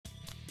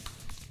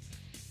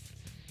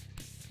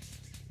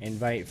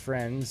Invite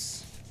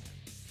friends.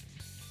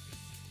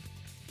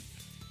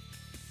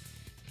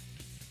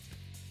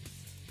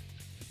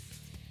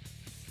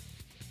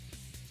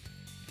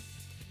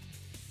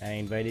 I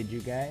invited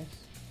you guys.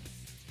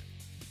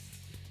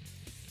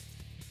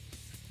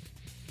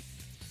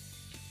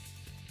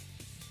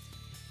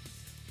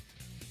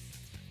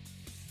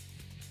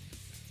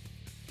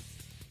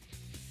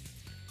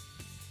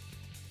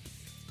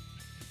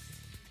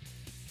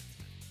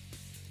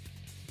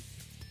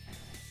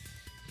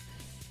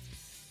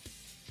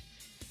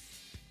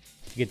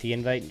 Did you get the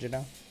invite,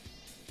 Janelle?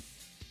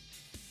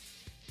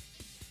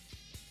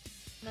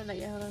 No, not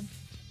yet. Hold on.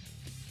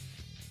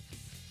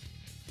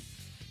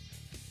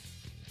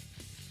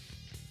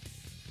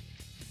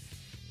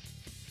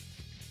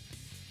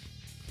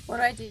 What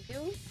do I do?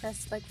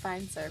 Press like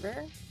find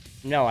server?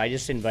 No, I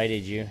just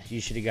invited you.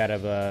 You should have got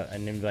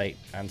an invite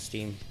on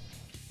Steam.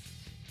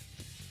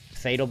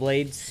 Fatal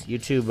Blades, you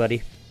too,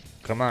 buddy.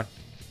 Come on.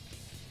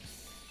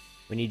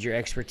 We need your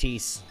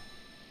expertise.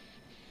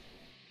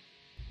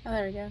 Oh,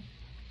 there we go.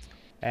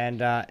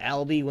 And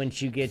Albie,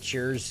 once you get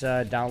yours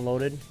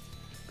downloaded,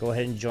 go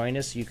ahead and join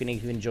us. You can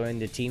even join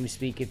the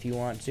TeamSpeak if you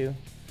want to.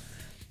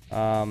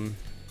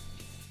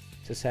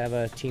 Just have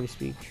a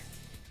TeamSpeak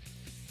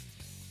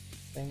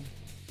thing.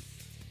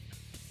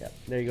 Yep,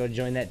 there you go.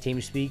 Join that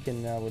TeamSpeak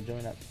and we'll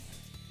join up.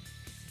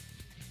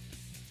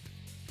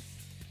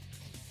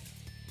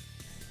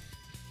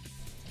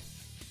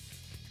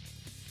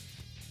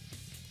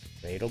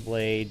 Fatal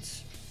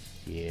Blades.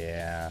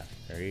 Yeah,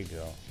 there you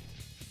go.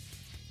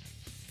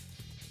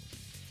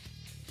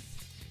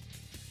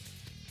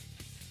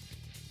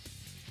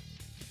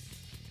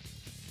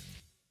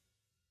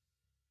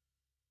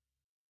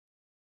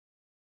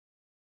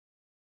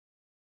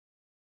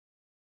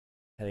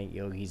 I think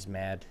Yogi's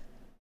mad.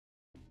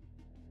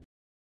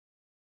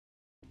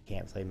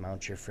 Can't play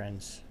Mount Your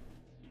Friends.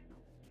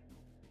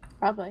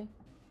 Probably.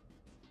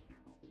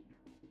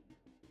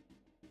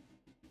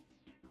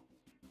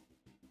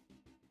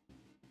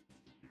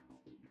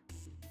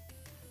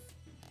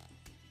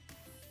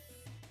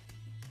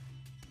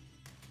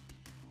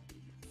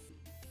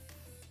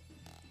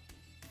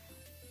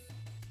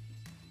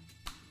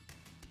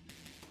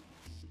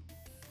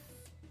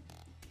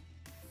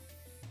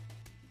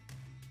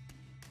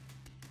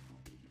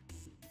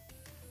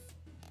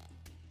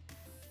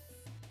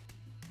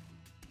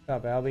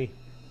 What's up, Albie?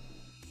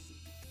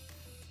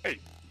 Hey.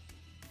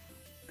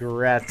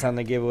 Congrats on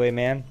the giveaway,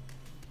 man.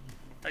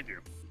 Thank you.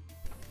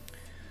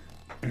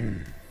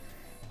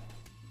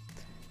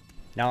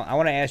 Now, I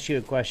want to ask you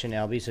a question,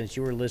 Albie, since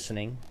you were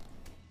listening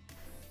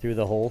through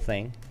the whole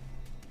thing,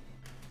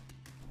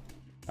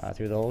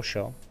 through the whole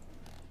show.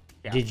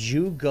 Yeah. Did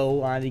you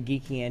go on the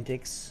Geeky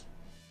Antics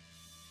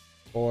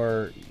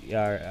or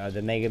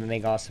the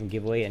Mega Awesome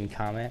giveaway and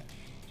comment?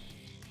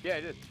 Yeah,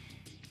 I did.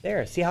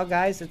 There, see how,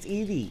 guys? It's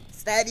easy.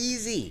 It's that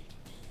easy.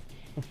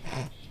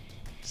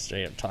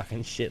 Straight up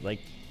talking shit like,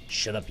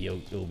 shut up,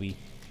 Yobi.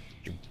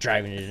 You're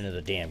driving it into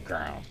the damn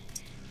ground.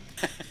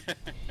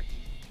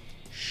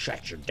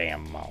 Shut your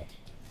damn mouth.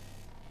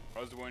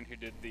 I was the one who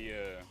did the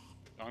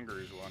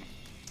Hungaroos one.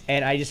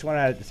 And I just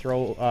want to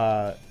throw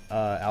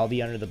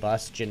Albie under the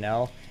bus.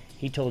 Janelle,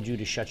 he told you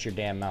to shut your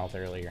damn mouth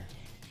earlier.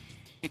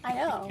 I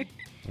know.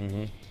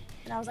 Mm-hmm.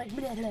 And I was like,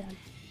 blah, blah.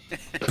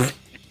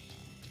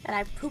 And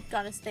I pooped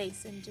on his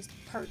face and just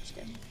purged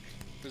him.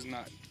 It was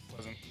not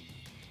pleasant.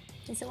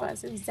 Yes, it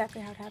was. It was exactly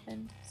how it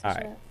happened. So all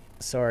right.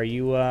 So are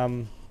you, how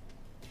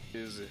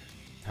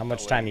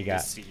much time you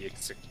got?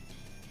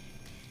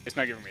 It's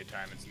not giving me a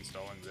time. It's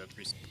installing the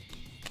preset.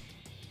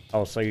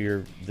 Oh, so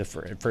you're the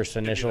first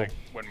initial? Like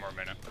 1 more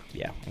minute.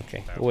 Yeah,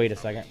 okay. Wait a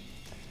second.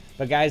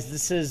 But guys,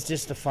 this is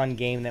just a fun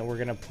game that we're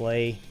going to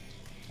play.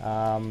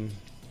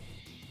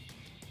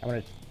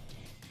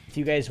 If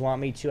you guys want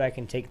me to, I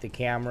can take the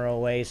camera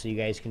away so you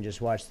guys can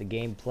just watch the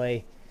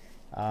gameplay.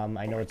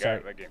 I know it's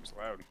that game's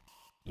loud.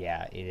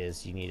 Yeah, it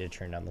is. You need to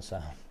turn down the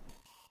sound.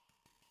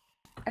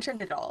 I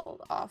turned it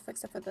all off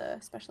except for the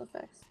special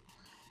effects.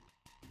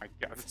 My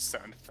God, the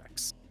sound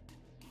effects.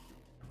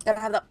 Gotta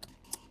have the.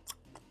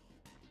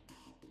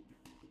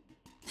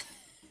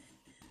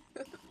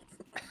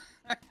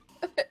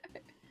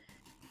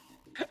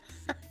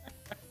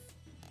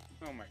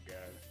 Oh my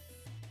God.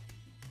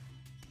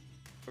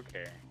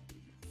 Okay.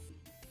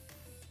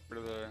 What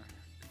are the...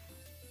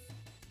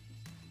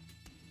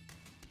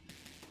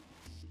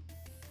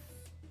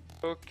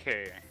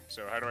 Okay,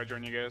 so how do I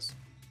join you guys?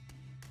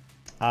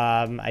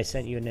 I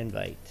sent you an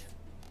invite.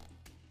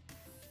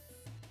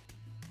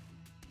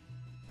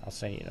 I'll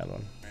send you another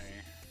one.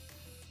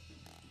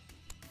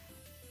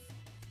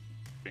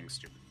 Being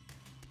stupid.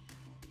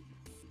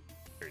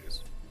 There it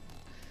is.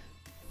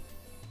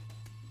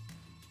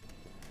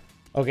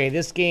 Okay,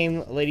 this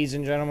game, ladies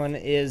and gentlemen,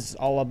 is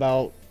all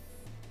about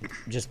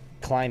just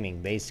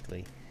climbing,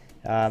 basically.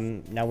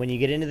 Now, when you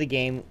get into the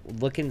game,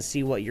 look and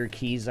see what your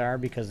keys are,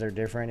 because they're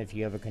different. If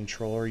you have a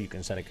controller, you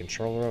can set a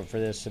controller up for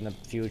this in the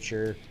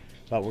future.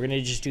 But we're going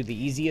to just do the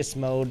easiest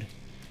mode.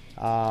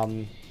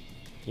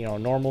 you know,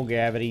 normal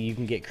gravity. You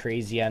can get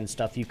crazy on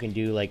stuff you can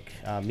do. Like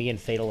me and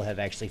Fatal have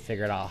actually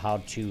figured out how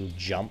to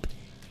jump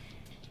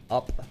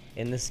up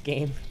in this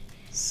game,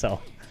 so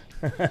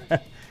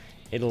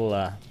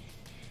it'll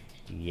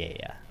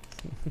yeah.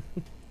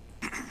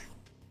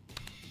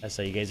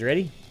 So you guys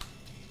ready?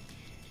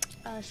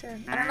 Sure.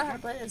 I don't know how to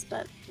play this,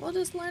 but we'll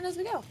just learn as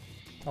we go.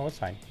 Oh, it's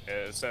fine.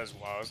 It says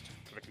lost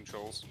for the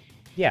controls.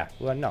 Yeah,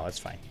 well, no, it's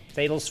fine.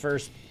 Fatal's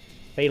first.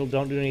 Fatal,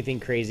 don't do anything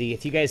crazy.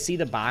 If you guys see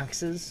the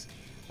boxes,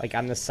 like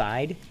on the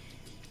side,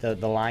 the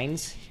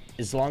lines,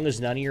 as long as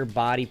none of your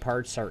body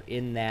parts are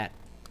in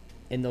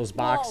those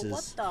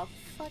boxes. Whoa, what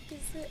the fuck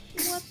is it?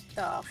 What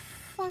the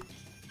fuck?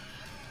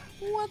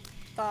 What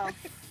the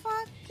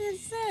fuck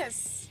is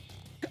this?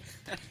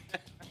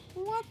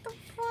 What the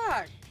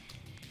fuck?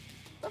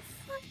 The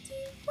fuck do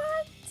you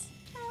what?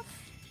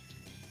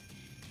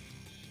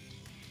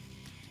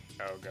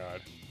 Oh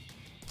god.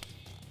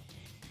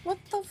 What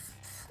the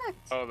fuck?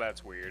 Oh,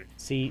 that's weird.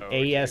 See, oh,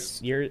 AS,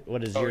 geez.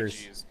 what is oh, yours?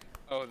 Geez.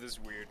 Oh, this is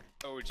weird.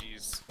 Oh,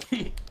 jeez.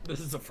 This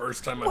is the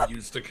first time I've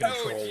used a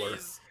controller.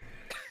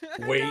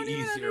 Oh, Way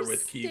easier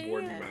with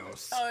keyboard and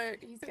mouse. Oh,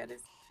 he's got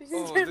his.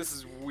 oh, this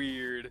is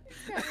weird.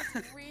 He's got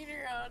his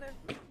wiener on him.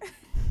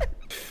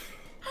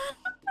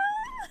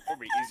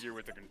 Probably easier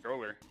with the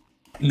controller.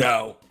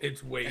 No,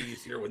 it's way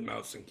easier with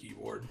mouse and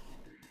keyboard.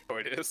 Oh,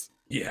 it is?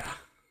 Yeah.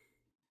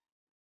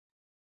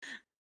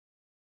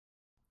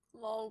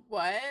 Lol,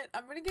 what?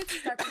 I'm gonna get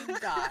stuck and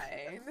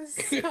die. This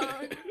is so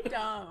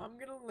dumb. I'm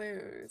gonna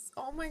lose.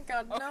 Oh my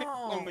god, no. Okay,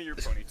 only your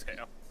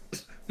ponytail.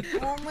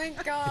 Oh my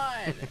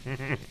god.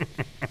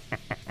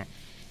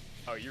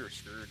 Oh, you're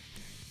screwed.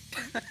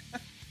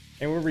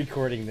 And we're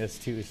recording this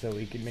too, so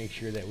we can make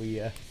sure that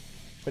we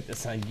put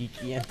this on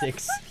Geeky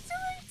Antics.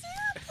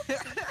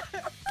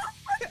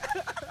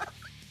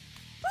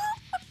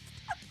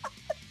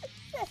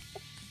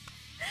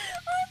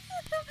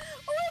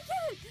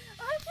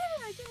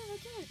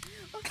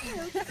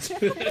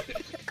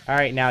 All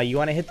right, now you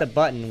want to hit the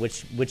button.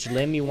 Which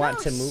limb you want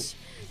to move?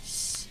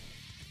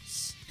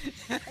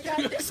 I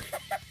got this.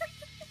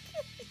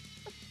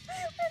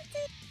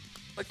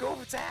 Let go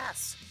of its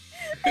ass.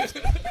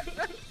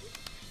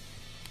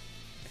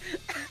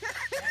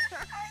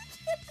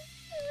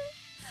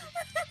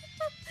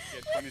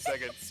 Get 20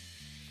 seconds.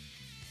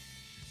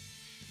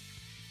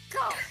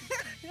 Go.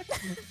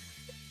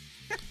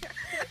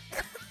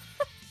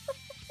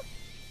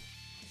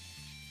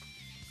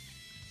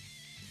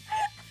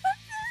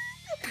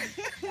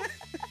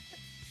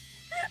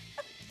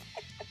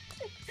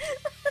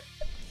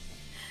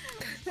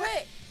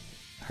 Wait.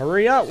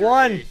 Hurry up,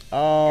 one.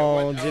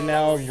 Oh, What?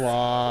 Janelle's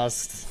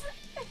lost.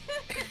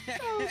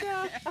 Oh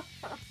god.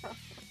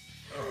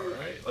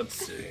 Alright, let's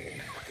see.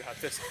 God,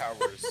 this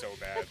tower is so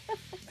bad.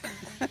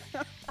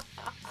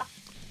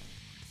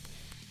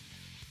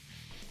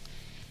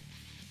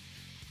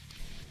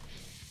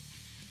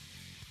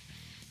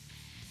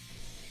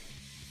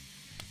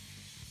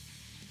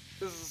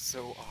 This is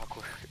so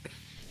awkward.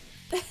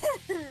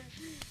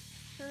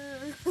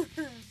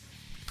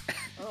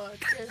 Oh,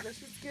 it's good.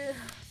 This is good.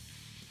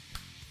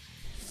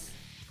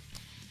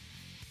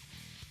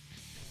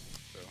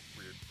 So,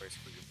 weird place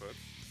for your foot.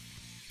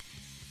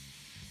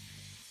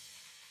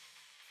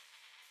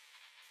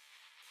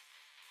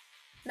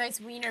 Nice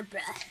wiener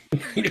breath.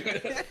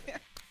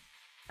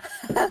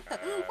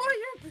 Oh,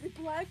 you're a big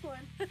black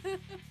one.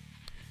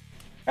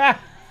 Ah.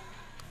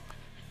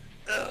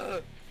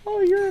 Oh,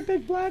 you're a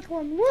big black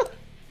one. Woo.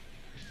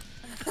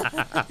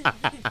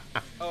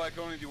 Oh, I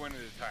can only do one at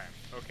a time.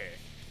 Okay.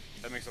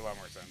 That makes a lot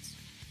more sense.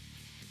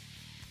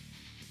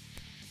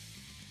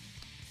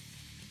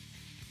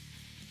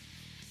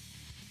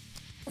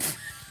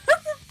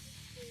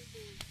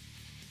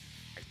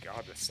 My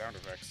god, the sound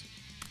effects.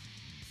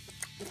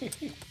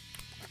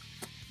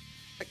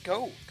 Let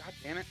go! God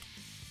damn it.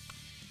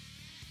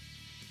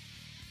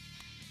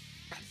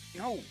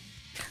 No!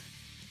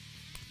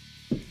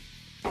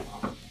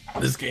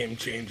 This game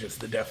changes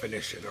the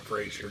definition of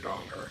raise your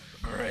donger.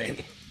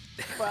 Alright.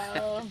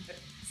 Wow.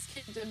 This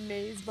kid's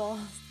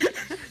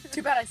amazeballs.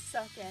 Too bad I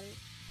suck at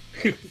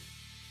it.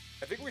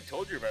 I think we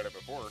told you about it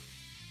before.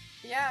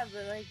 Yeah,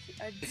 but like,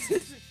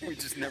 We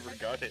just never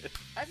got it.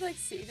 I've like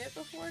seen it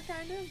before,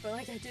 kind of, but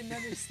like I didn't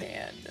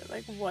understand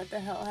like what the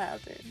hell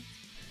happened.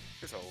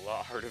 It's a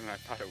lot harder than I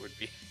thought it would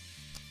be.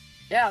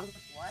 Yeah, I was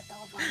like, what the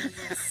fuck is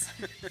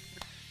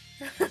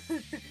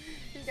this?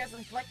 You guys are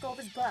like, let go of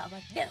his butt. I'm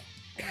like, no,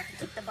 I have to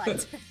kick the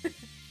butt.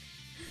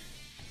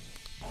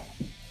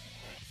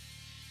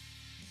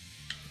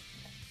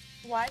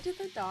 Why did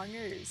the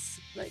dongers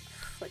like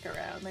flick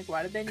around? Like,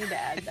 why did they need to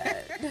add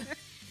that?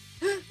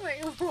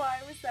 Like, why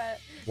was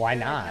that? Why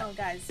They're not? Like, no,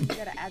 guys, we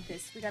gotta add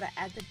this. We gotta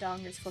add the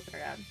dongers flipping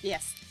around.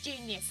 Yes,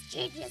 genius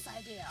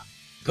idea.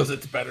 Because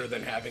it's better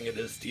than having it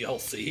as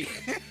DLC.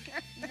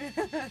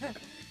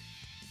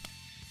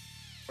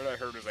 What I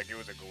heard was like it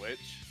was a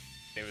glitch.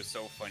 It was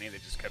so funny they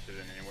just kept it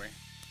in anyway.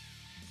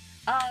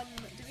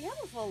 Do we have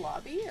a full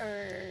lobby,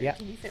 or Yeah.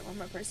 can you fit one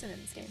more person in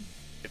this game?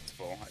 It's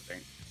full, I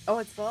think. Oh,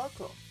 it's full?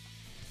 Cool.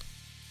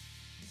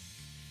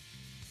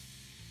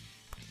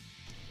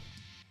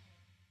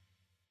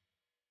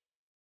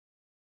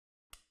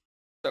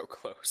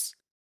 close.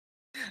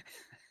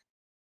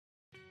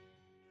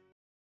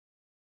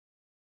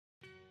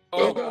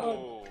 Oh,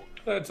 God.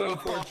 That's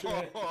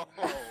unfortunate.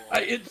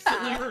 I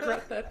instantly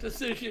regret that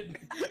decision.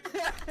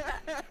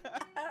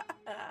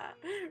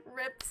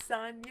 Rip,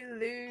 son, you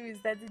lose.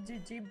 That's a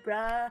GG,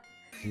 bruh.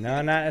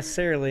 No, not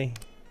necessarily.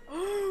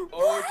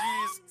 Oh,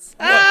 jeez.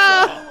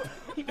 Ah!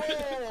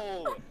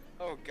 Oh!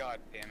 Oh, God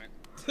damn it.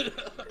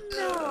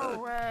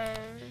 No way.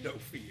 No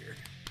fear.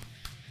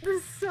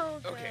 This is so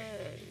good.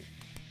 Okay.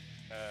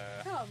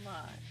 Come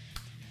on.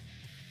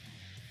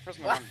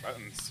 Pressing the wrong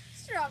buttons.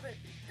 Stop it.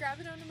 Grab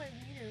it onto my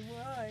wiener.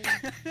 Why?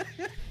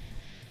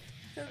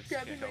 Stop just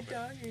grabbing can't my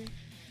help doggy.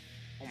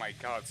 Oh my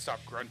God, stop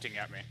grunting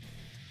at me.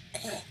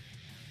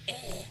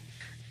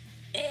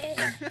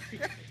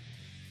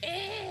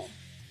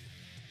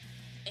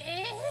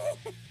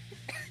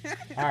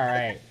 All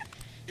right.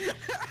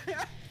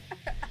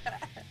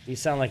 You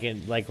sound like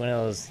one of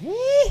those.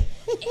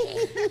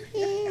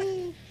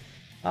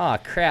 Oh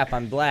crap!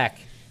 I'm black.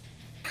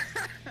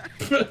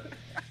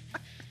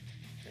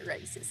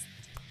 Racist.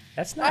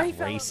 That's not I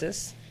found-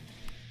 racist.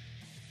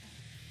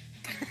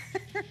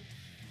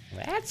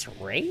 That's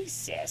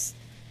racist.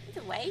 It's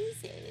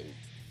racist.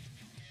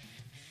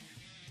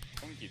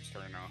 Phone keeps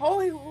turning off.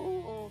 Holy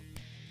whoa.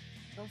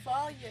 Don't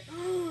fall yet.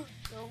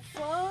 Don't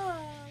fall.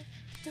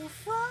 Don't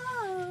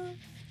fall.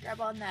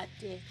 Grab on that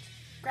dick.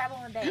 Grab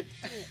on that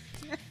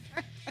dick.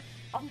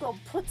 I'm gonna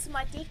put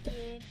my dick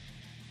in.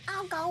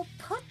 I'm gonna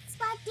put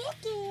my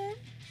dick in.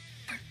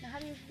 Now how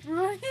do you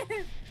run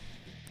it?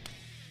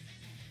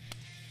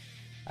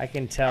 I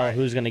can tell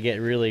who's gonna get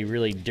really,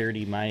 really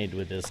dirty-minded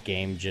with this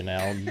game,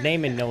 Janelle.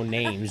 Naming no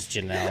names,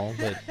 Janelle,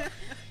 but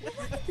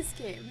Look at this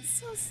game. It's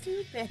so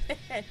stupid.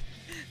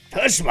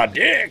 touch my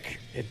dick.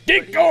 The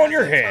dick go on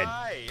your head.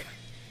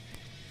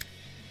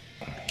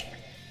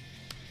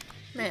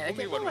 Man, I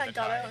Only can't one believe with I a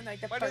got tie. out in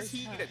like the Why first does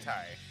he time. get a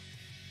tie?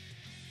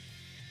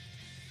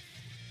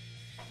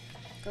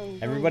 Go.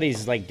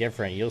 Everybody's like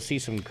different. You'll see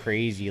some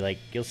crazy, like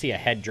you'll see a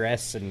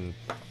headdress and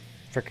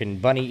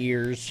frickin' bunny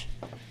ears.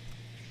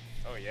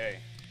 Oh, yay.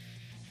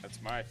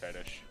 That's my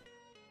fetish.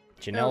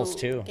 Janelle's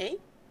too. Okay.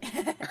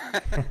 Look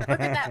at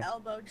that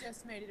elbow.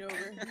 Just made it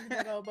over. Look at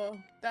that elbow.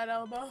 That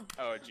elbow.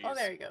 Oh, jeez. Oh,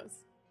 there he goes.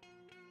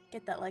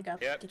 Get that leg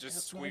up. Yep, Get just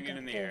that leg swinging up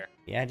in the there. air.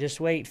 Yeah, just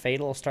wait.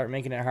 Fatal will start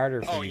making it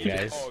harder for Oh, you yeah.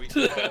 guys. Oh,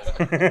 you're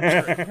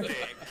a dick.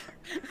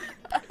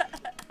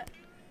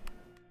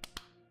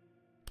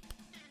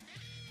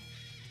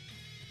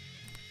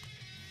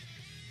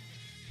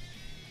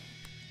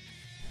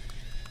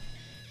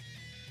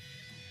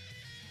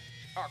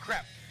 Oh,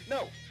 crap.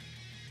 No.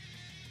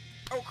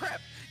 Oh,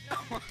 crap. No.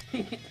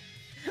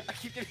 I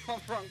keep getting all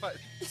the wrong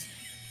buttons.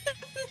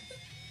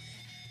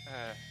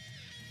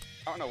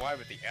 I don't know why,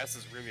 but the S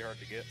is really hard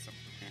to get. So.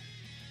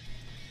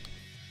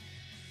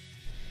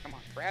 Come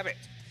on, grab it.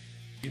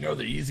 You know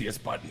the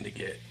easiest button to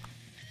get?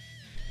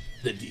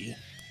 The D.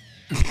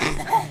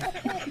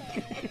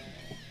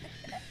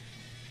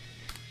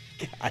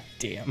 God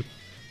damn.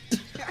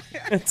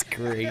 That's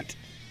great.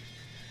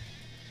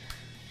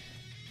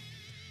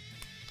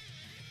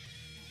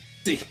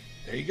 See,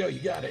 there you go, you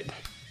got it.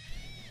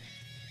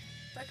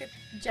 Look at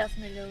Jeff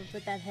made it over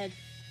with that head.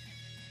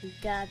 You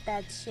got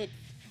that shit.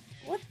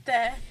 What the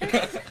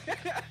heck?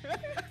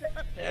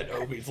 And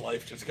Obi's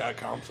life just got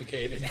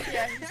complicated.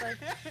 Yeah, he's like,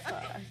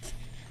 fuck.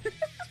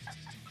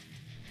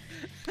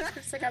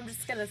 It's like, I'm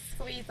just gonna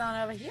squeeze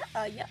on over here.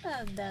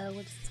 Yeah, no,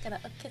 we're just gonna.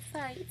 Okay,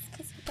 sorry.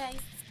 Excuse me,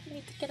 guys. We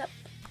need to get up.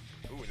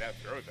 Ooh, that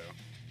throw, though.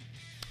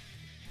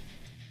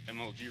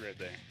 MLG right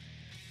there.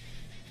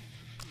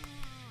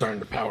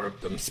 Starting to power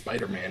up them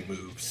Spider-Man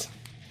moves.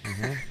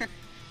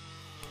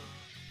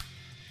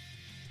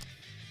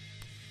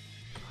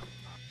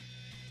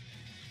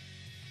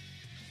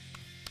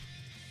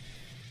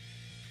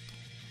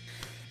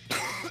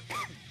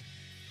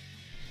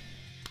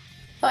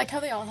 I like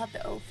how they all have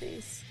the O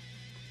face.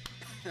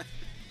 I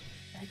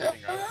think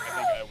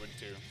I would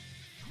too.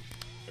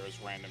 There was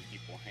random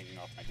people hanging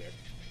off my dick.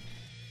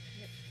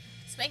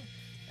 Swing.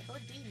 That's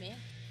a D, man.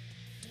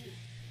 D.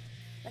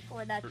 Let go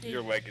of that D.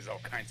 Your leg is all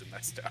kinds of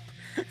messed up.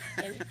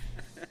 Yeah.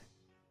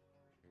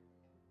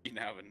 You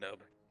now have a nub.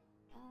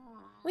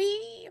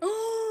 Wee.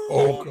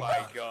 Oh,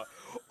 my god.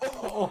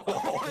 Oh,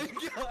 my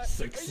god.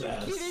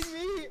 Success. Are you kidding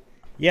me?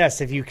 Yes,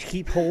 if you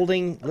keep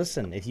holding,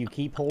 listen, if you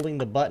keep holding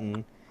the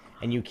button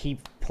and you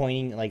keep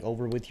pointing like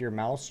over with your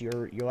mouse,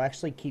 you'll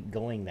actually keep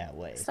going that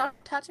way. Stop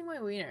touching my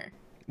wiener.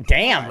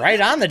 Damn, right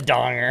on the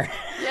donger.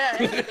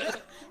 Yeah.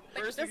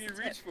 First thing you just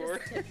reach tip, for.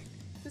 Just tip.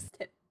 Just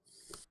tip.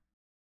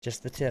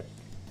 Just the tip.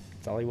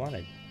 That's all he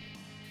wanted.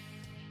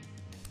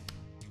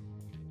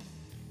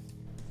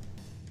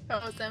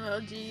 Oh, it's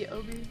MLG,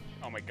 Obi.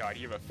 Oh my god,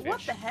 you have a fish.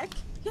 What the heck?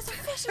 He has a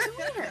fish as a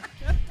wiener.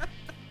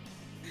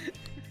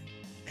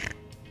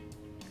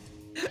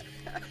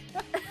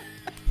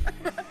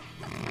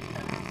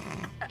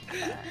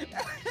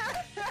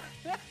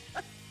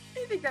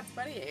 I think that's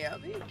funny,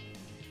 Obi.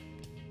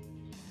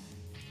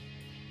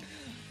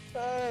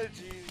 Oh,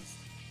 jeez.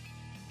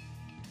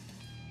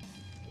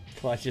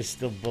 Clutch is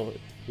still bullet.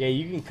 Yeah,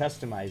 you can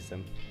customize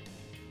them.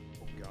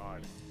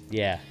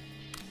 Yeah.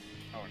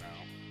 Oh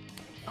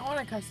no. I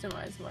want to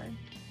customize mine.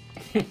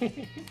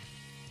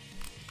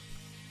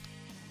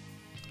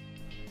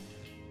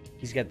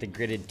 He's got the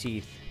gritted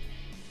teeth.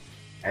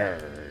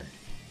 Arr.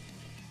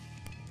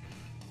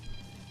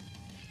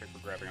 Thanks for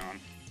grabbing on.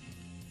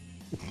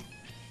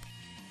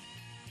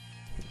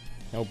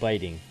 No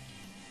biting.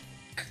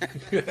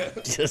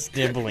 Just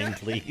nibbling,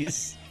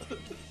 please.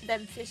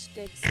 Them fish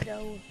sticks,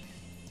 no.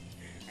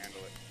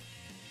 Handle it.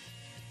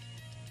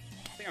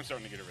 I think I'm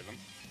starting to get a rhythm.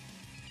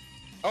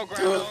 Oh,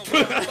 grab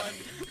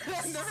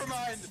it. Never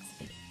mind.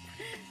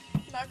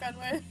 Knock on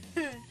wood.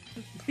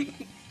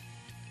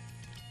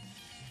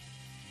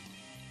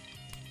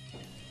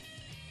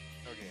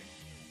 Okay.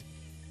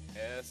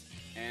 S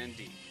and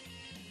D.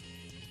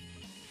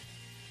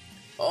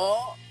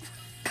 Oh.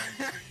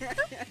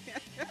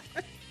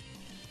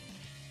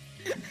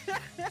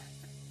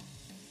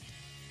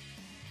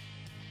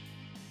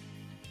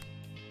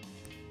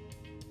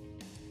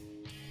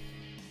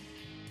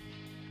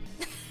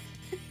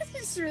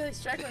 He's really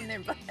struggling there,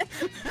 bud.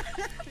 Come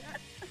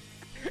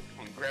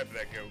on, grab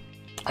that goat.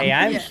 Hey,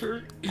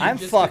 I'm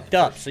fucked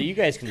up, so you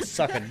guys can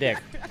suck a dick.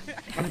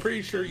 I'm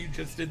pretty sure you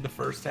just did the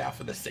first half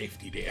of the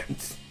safety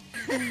dance.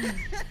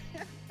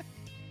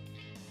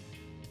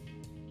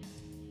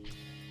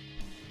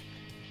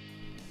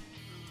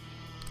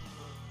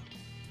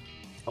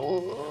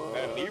 Oh.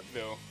 That leap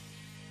though.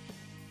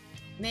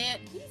 Man,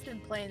 he's been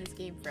playing this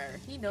game forever.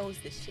 He knows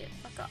this shit.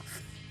 Fuck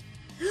off.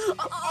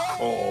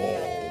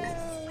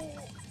 Oh.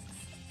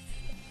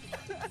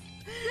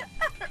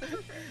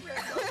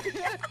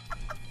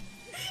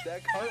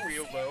 That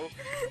cartwheel though.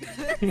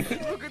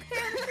 Look at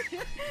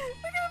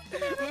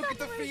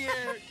the fear.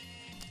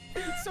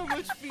 So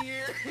much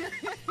fear.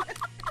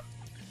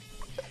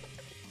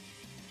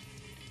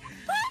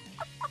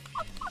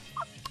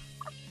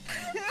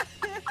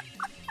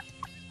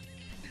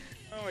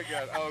 Oh my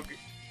god. Oh,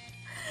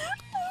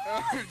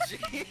 oh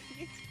jeez.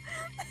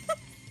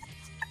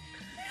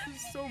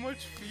 There's so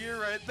much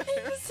fear right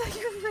there. It's like a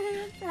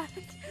ran back.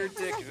 Your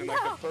dick is in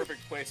like the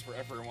perfect place for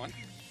everyone.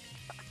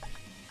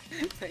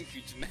 Thank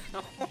you,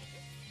 Janelle.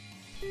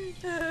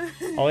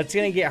 Oh, it's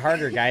gonna get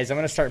harder, guys. I'm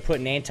gonna start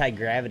putting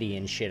anti-gravity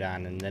and shit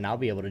on, and then I'll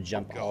be able to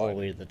jump all the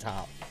way to the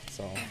top.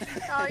 So,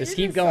 just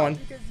keep going.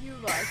 You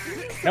lost.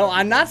 No,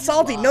 I'm not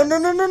salty. No, no,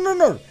 no, no, no,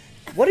 no.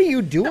 What are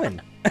you doing?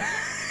 Doing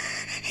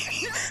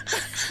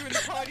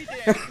the potty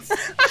dance.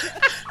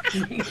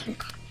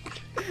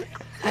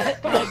 I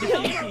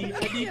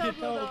need your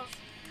help.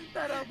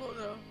 That elbow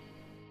though.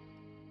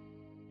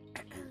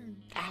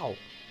 Ow.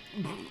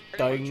 I'm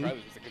gonna Dang. try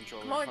this with the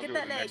controller. Come on, I'll get do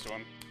that it the leg. next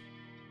one.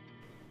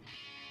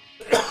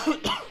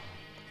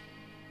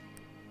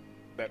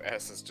 That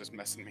S is just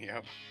messing me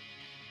up.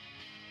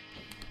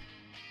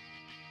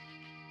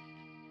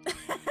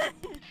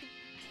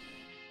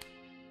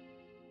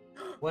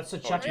 What's the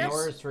Chuck Chuck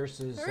Norris Norris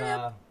versus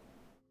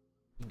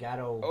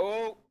Gatto?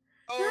 Oh!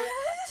 Oh!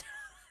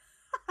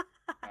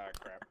 Ah,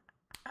 crap.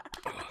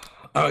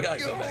 Oh, I gotta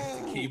go back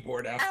to the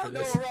keyboard after Ow,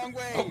 this. no, wrong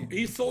way! Oh,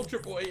 he's Soldier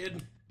Boy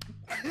in.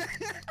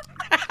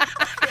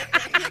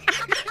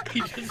 He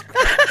just I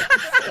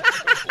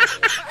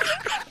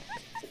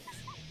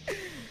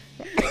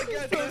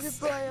got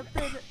this!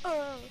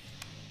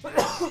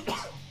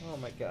 Oh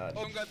my god.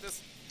 Oh, I got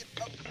this!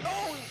 Oh!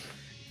 No!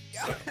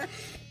 Yeah.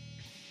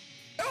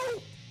 No!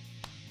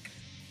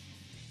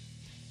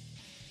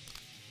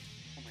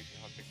 Oh my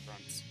god, big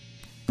fronts.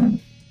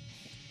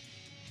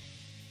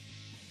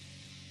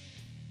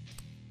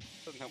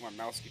 Doesn't help my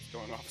mouse keeps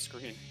going off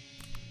screen.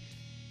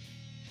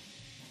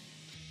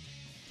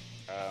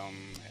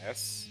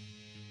 S.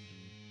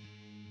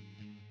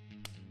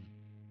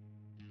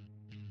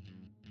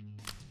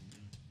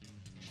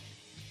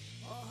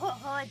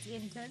 Oh, it's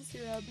getting tense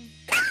here, Abby.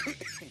 I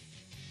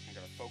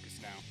gotta focus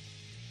now.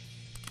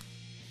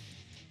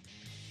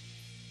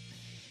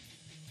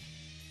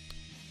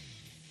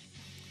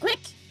 Quick!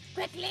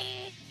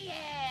 Quickly!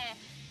 Yeah!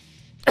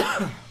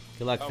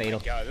 Good luck, Oh Fatal.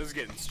 my god, this is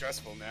getting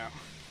stressful now.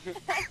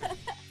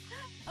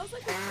 I was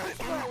like,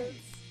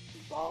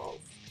 balls.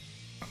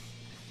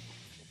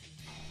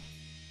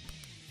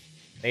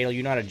 Fatal,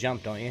 you know how to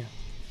jump, don't you?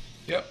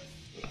 Yep.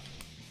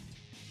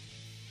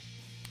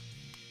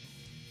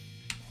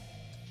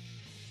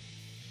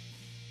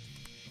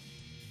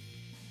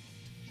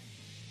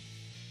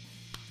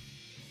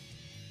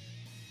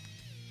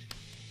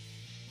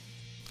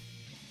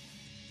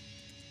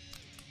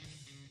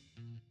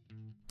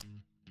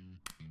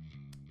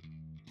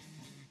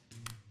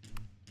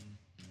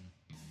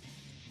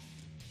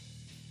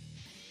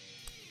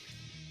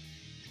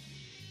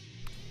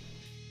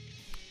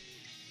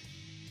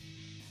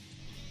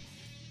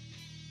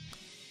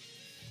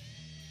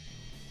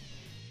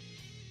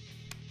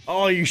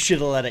 Oh, you should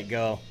have let it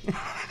go.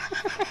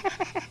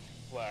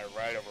 Fly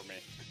right over me.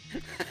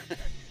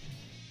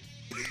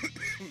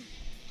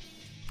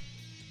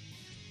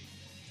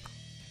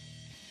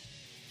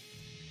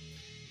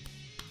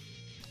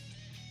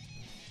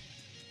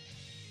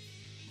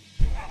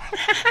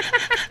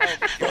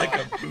 Like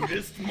a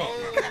Buddhist monk.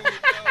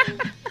 Oh, no.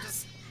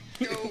 Just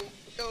go,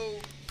 go.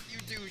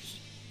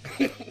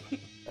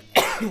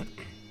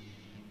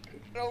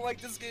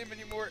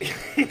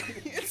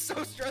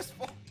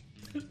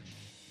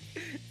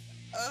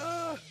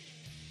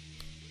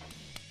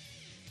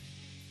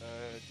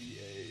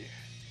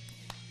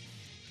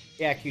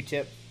 Yeah,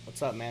 Q-Tip.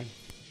 What's up, man?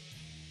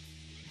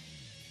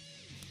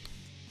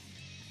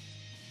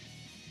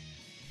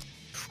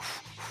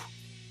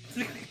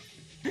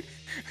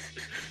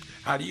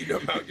 How do you know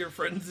about your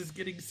friends is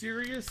getting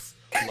serious?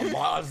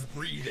 Lamar's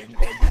breathing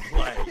while you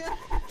play.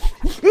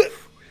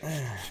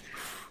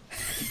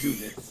 Do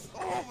this.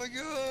 Oh my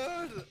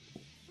god!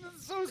 This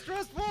is so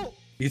stressful!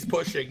 He's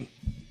pushing.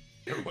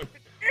 Everyone.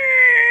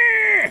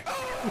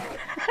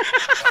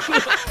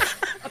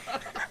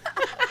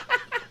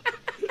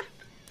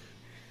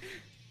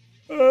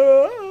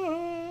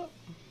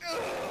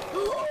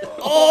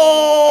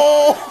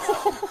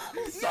 Oh!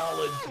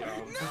 Solid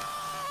jump.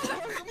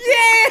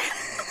 Yeah!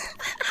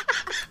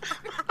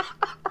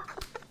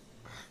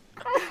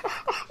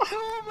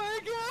 Oh my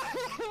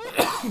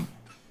god!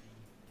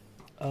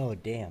 Oh,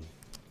 damn.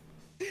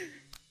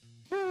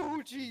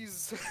 Oh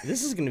jeez.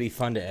 This is gonna be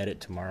fun to edit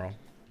tomorrow.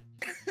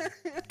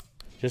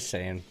 Just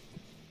saying.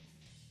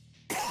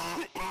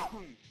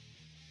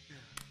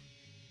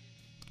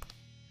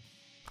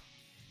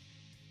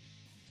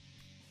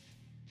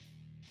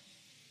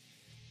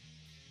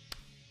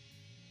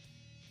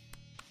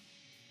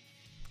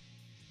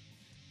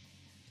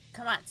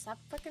 Come on, stop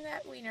fucking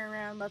that wiener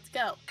around. Let's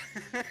go.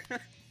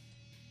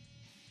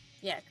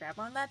 Yeah, grab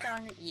on that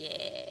dong.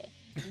 Yeah.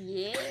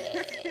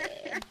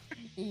 Yeah.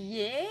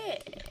 Yeah.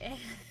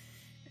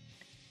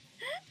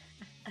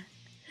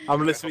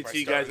 I'm listening to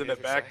you guys in the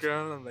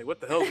background. I'm like, what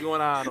the hell's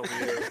going on over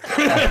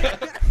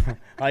here?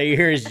 All you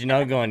hear is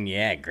Janelle going,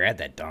 yeah, grab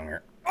that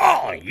donger.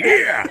 Oh,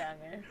 yeah!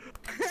 Donger.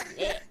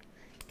 Yeah.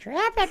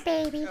 Grab it,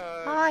 baby.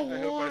 I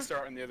hope I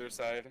start on the other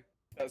side.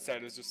 That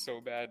side is just so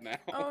bad now.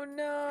 Oh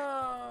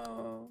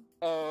no.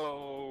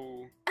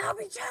 Oh.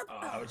 Albie jump.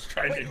 I was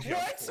trying to jump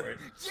What? for it.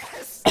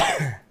 Yes!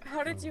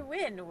 How did you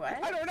win? What?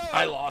 I don't know.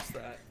 I lost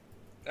that.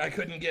 I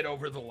couldn't get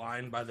over the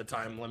line by the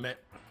time limit.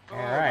 Oh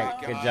All right,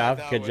 my good God, job,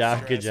 that good was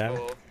job, good job.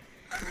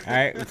 stressful. All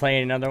right, we're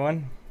playing another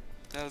one.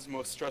 That was the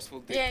most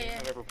stressful Yeah, game yeah.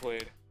 I've ever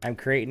played. I'm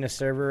creating a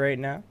server right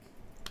now.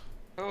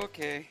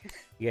 Okay.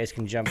 You guys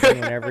can jump in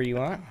whenever you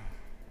want.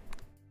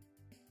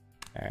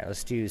 All right,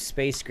 let's do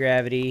space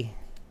gravity.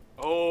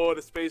 Oh,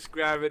 the space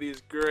gravity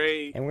is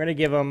great. And we're going to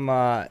give them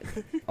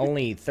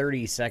only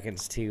 30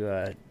 seconds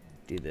to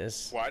do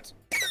this. What?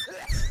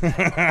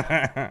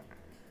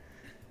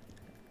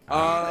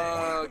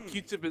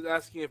 Q-Tip is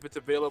asking if it's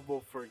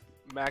available for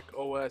Mac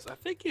OS. I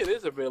think it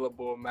is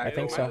available on Mac I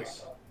think so.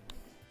 OS.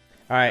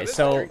 All right, This is a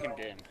so drinking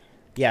game.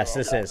 yes,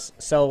 this is.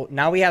 So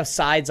now we have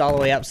sides all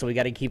the way up, so we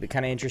got to keep it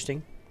kind of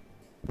interesting.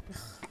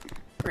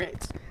 Great.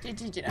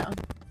 GG, you know.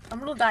 I'm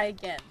gonna die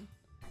again.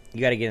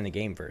 You got to get in the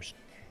game first.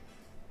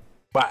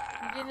 You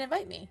Wow. didn't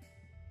invite me.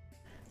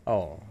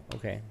 Oh,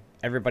 okay.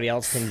 Everybody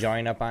else can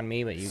join up on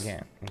me, but you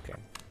can't. Okay.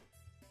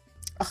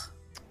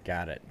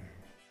 Got it.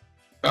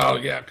 Oh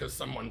yeah, because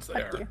someone's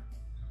Fuck you. there.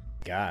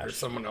 Gosh. There's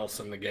someone else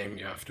in the game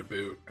you have to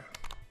boot.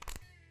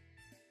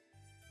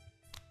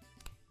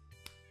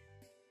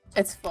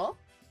 It's full?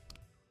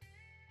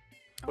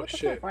 Oh, what the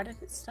shit. fuck? Why did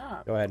it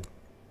stop? Go ahead.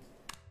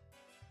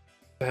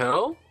 The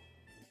hell?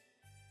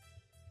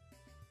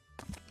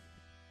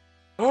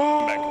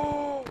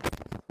 Oh!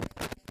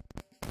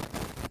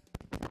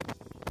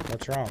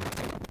 What's wrong?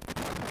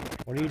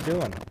 What are you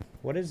doing?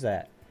 What is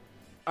that?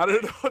 I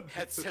don't know.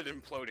 Headset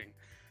imploding.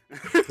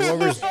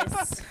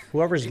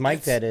 Whoever's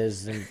mic that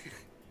is, then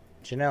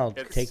Janelle,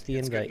 It's, take the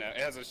it's good invite. now. It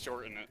has a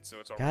short in it, so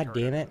it's all God retarded.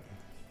 damn it.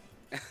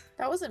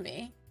 That wasn't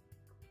me.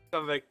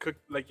 Sounds like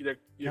you're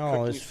No,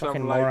 cooking this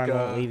fucking some moron like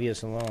won't leave you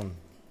alone.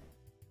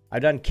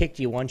 I've done kicked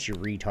you once, you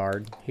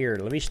retard. Here,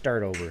 let me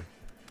start over.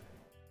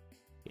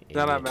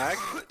 not on Mac.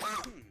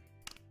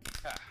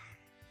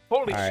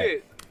 Holy All right.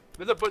 shit!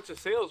 There's a bunch of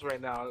sales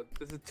right now.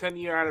 There's a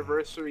 10-year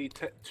anniversary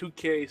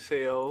 2K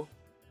sale.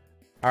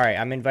 Alright,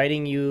 I'm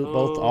inviting you,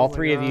 both, all my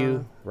three of you,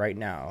 God. right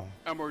now.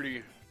 I'm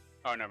already.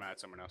 Oh, no, man,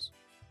 it's someone else.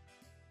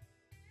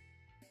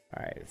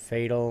 Alright,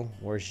 Fatal,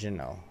 where's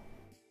Janelle?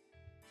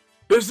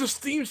 There's a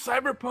Steam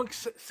Cyberpunk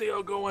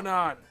sale going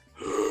on.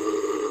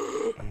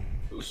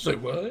 Say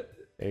what?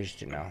 There's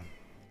Janelle.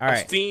 A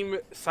Alright, Steam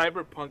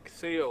Cyberpunk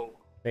sale.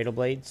 Fatal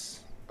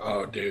Blades.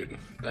 Oh, dude,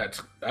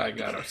 I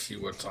gotta see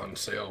what's on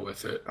sale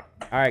with it.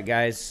 Alright,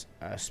 guys,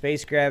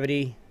 Space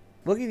Gravity.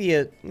 We'll give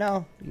you,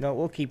 no,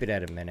 we'll keep it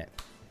at a minute.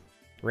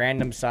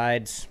 Random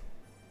sides.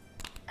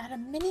 At a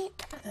minute?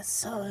 That's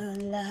so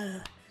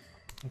low.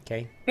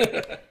 Okay.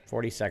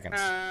 40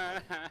 seconds.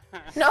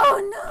 No,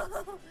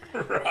 no!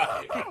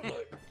 Right.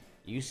 Look.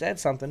 You said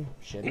something.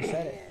 Should have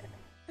said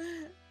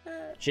it.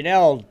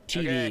 Janelle TV,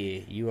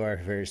 Okay. you are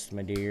first,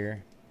 my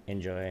dear.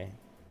 Enjoy.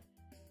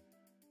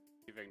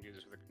 See if I can do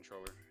this with a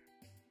controller.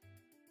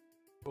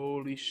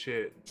 Holy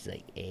shit. It's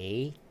like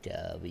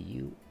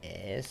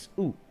AWS.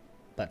 Ooh,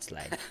 butt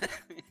slide.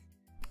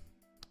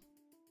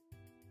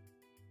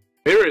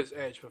 Mirror's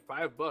Edge for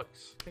 $5.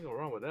 Can't go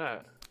wrong with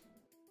that.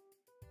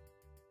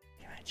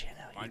 Come on,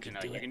 Janelle, Come on, you can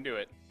Janelle, do you it. can do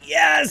it.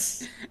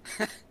 Yes!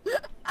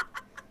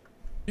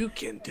 You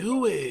can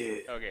do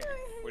it. Okay,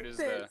 what is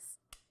the... This.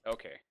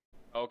 Okay.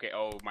 Okay,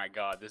 oh my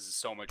god, this is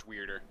so much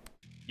weirder.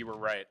 You were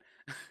right.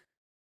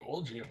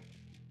 Told you.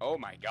 Oh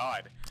my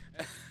god.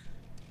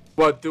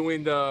 What,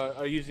 doing the,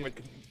 using the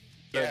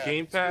Yeah,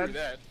 gamepad? screw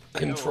that.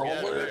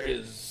 Controller No,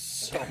 is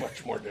so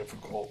much more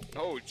difficult.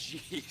 Oh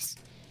jeez.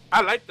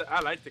 I like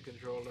the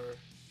controller.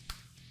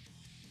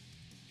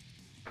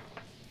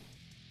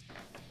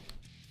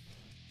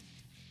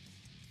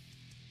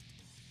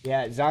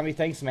 Yeah, Zombie,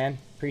 thanks, man.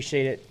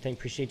 Appreciate it.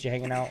 Appreciate you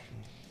hanging out.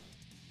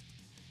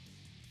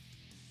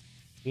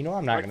 You know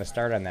I'm not gonna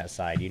start on that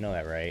side. You know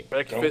that, right?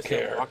 Breakfast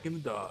care. and walking the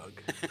dog.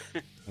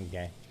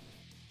 Okay.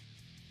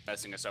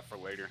 Messing us up for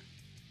later.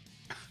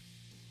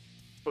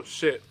 Oh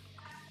shit.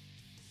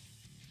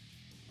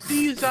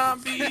 See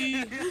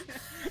zombie.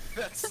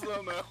 That's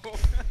slow-mo.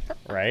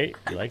 Right?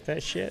 You like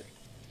that shit?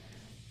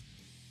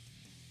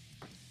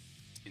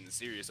 Getting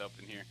serious up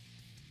in here.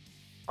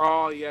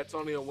 Oh yeah, it's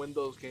only a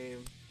Windows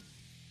game.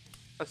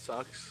 That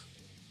sucks.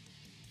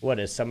 What,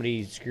 is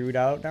somebody screwed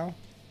out now?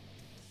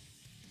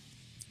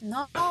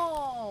 No.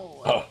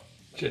 Oh,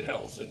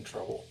 Janelle's in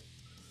trouble.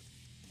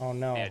 Oh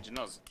no. Yeah,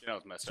 Janelle's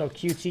messed So up.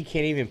 QT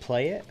can't even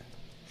play it?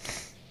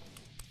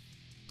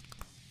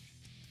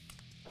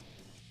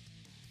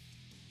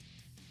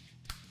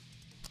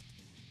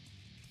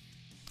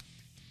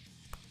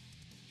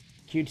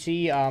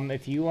 QT,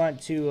 if you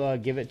want to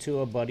give it to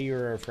a buddy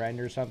or a friend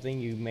or something,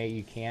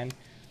 you can.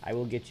 I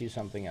will get you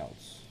something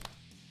else.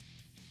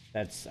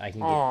 I can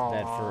get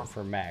that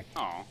for Mac.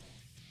 Aw.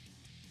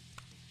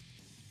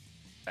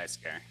 Nice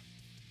guy.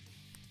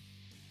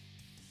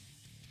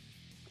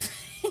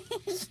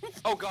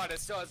 Oh god, it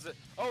still has the...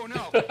 Oh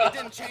no, it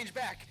didn't change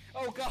back.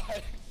 Oh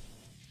god.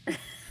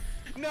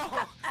 No,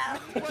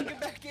 plug it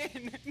back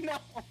in. No.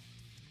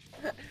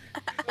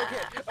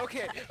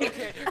 Okay,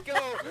 go.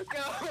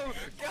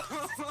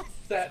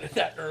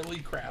 That early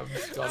crab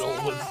scuttle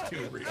was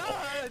too real.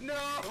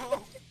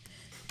 No.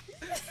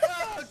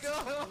 Oh,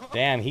 go.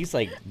 Damn, he's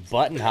like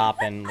button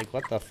hopping. Like,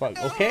 what the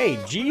fuck? Okay,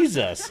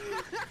 Jesus.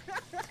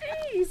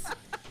 Jeez.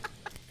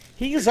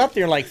 He was up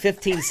there like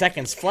 15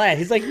 seconds flat.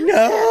 He's like,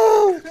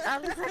 no. I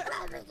was like,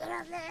 let me get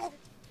up there.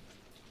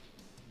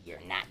 You're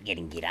not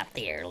gonna get up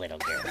there, little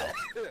girl.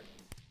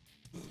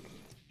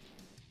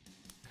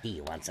 Do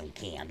you want some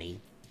candy?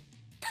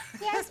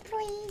 Yes,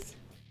 please.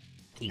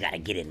 You gotta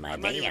get in my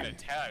I'm not even van.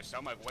 attached.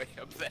 I'm like way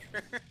up there.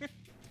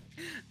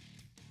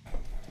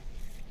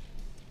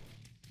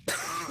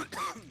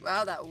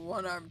 Wow, that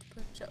one-armed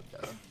push-up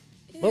though.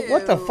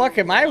 What the fuck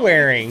am I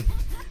wearing?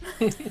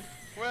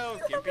 Well,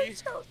 You have a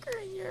Gimpy. choker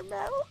in your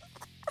mouth.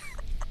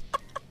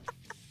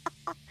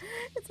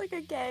 It's like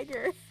a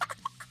gagger.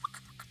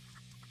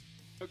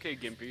 Okay,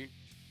 Gimpy.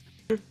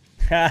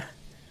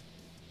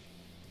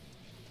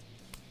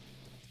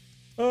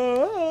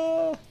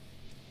 Oh.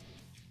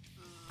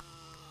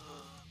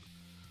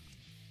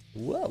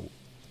 Whoa.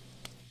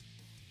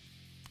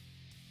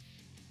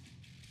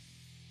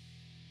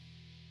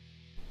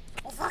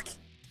 Oh fuck.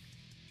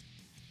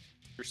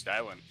 You're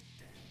styling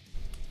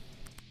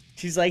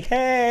She's like,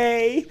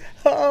 hey,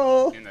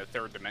 oh. in the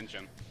third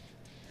dimension.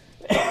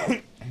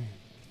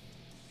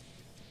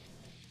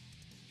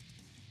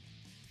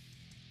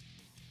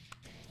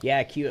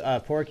 Yeah,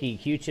 Porky,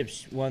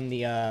 Q-Chips won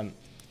the,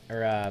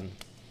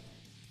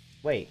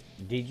 wait,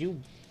 did you,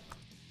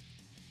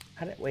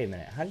 wait a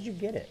minute, how did you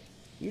get it?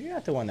 You're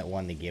not the one that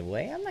won the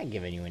giveaway. I'm not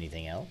giving you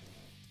anything else.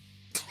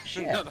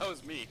 Shit. No, that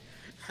was me.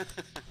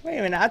 Wait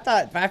a minute,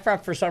 I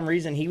thought for some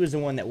reason he was the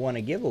one that won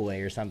a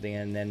giveaway or something,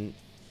 and then,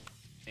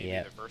 Maybe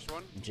yeah. the first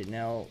one?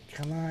 Janelle,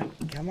 come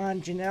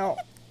on, Janelle.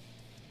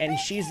 And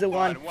she's the Hold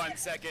one, on 1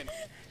 second.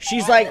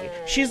 she's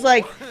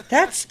like,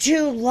 that's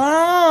too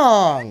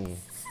long.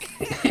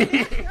 No,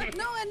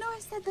 I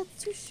said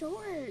that's too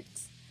short.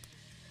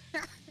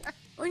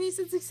 When you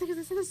said 6 seconds,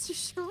 I said that's too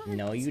short.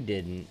 No, you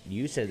didn't.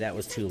 You said that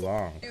was too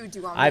long. Dude, do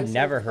you want me I've to show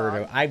never you the heard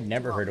VOD? I've Do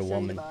never you heard a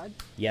want me to show you woman. the VOD?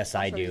 Yes,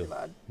 I'll I show you do. the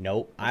VOD.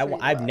 Nope. I'll show you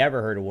the I've VOD.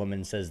 never heard a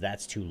woman says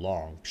that's too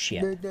long.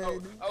 Shit.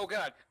 Oh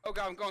god,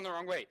 I'm going the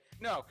wrong way.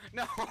 No.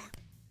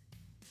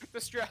 The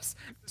stress,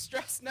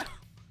 no.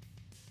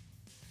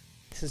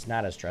 This is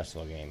not a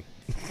stressful game.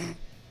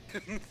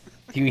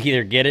 You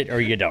either get it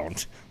or you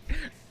don't.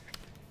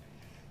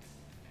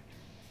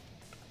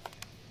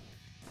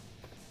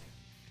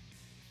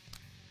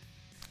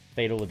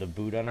 Fatal with a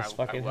boot on his I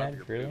fucking love head?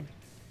 your Really?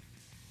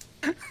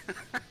 boot.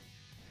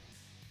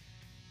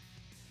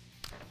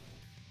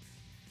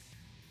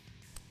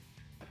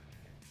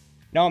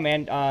 No,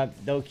 man.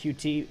 Though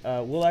QT,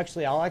 I'll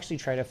actually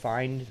try to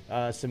find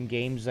some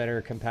games that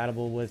are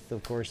compatible with,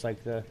 of course,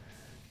 like the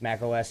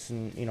Mac OS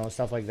and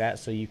stuff like that,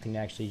 so you can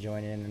actually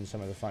join in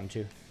some of the fun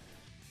too.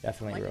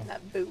 Definitely, Like bro.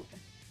 that boot.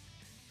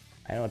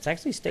 I know it's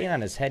actually staying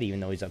on his head, even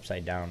though he's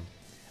upside down.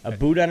 A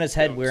boot on his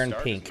head, Don't wearing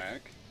start pink. his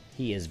Mac.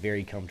 He is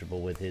very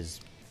comfortable with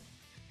his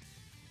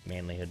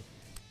manlyhood.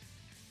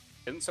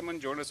 Didn't someone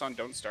join us on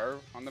Don't Starve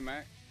on the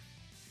Mac?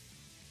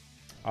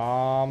 We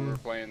were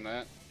playing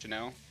that.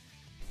 Janelle?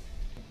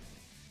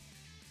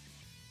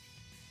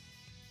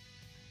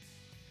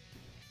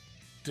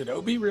 Did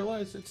Obi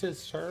realize it's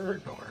his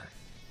turn, or?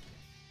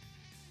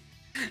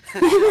 Do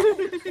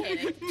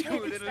a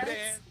little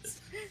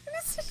dance.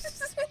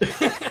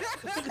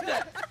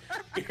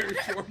 You're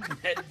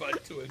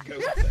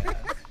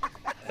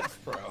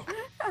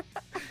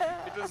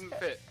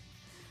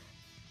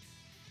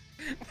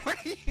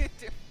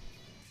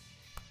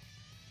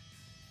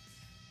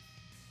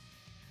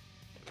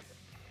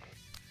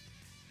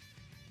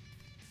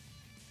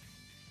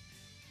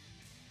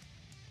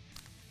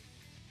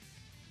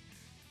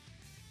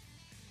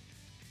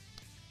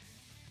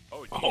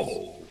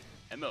Oh.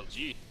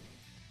 MLG.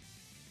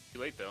 Too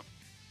late though.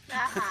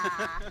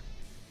 Ah.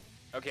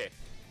 Okay.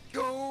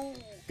 Go.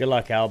 Good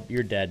luck, Al.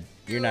 You're dead.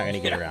 You're not gonna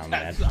get around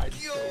that. Go.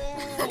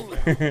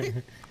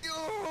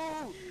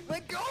 Go.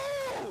 Let go.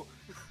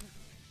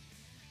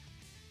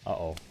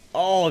 Uh-oh.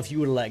 Oh, if you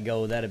would have let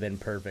go, that'd have been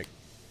perfect.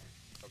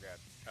 Oh god.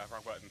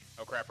 Wrong button.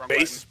 Oh crap, wrong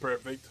Base is button.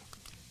 perfect.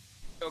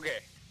 Okay.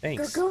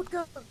 Thanks. Go,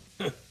 go,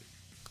 go.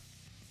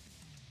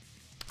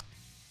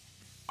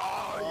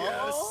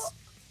 Oh,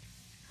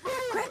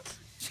 yes. Quick.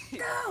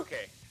 Go.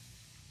 Okay.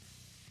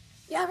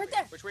 Yeah, right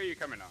there. Which way are you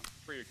coming on?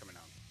 Where are you coming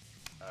on?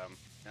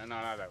 No,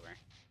 not that way.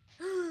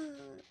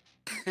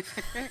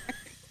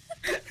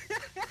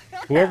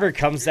 Whoever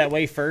comes that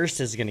way first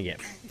is gonna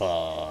get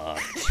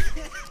fucked.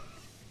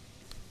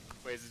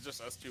 Wait, is it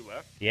just us two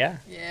left? Yeah.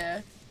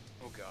 Yeah.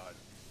 Oh god.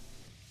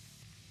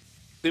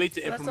 They need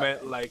to That's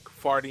implement like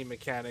farting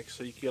mechanics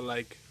so you can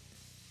like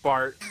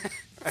fart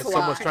as Fly.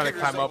 someone's trying to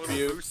There's climb a up little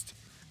you. boost.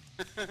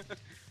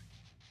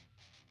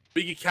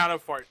 But you can counter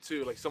fart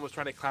too, like someone's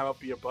trying to climb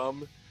up your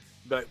bum.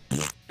 But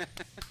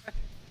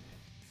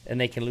And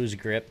they can lose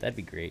grip. That'd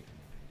be great.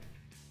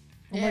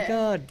 Oh my Yeah.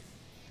 god.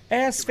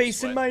 Ass Too much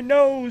face in sweat. my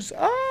nose.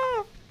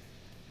 Ah!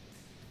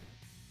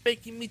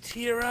 making me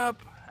tear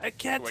up. I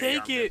can't Wait, your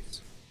take it.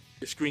 armpits.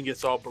 The screen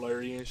gets all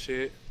blurry and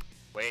shit.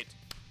 Wait.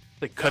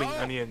 Like cutting No!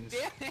 onions.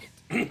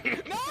 Damn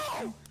it!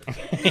 No! I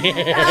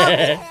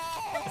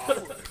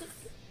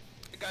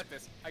got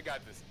this. I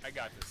got this. I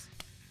got this.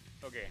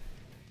 Okay.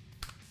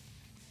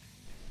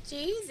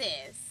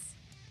 Jesus.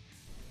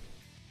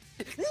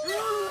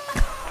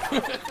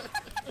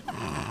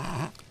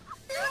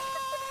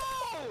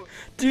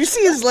 Do you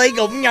see his leg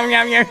go meow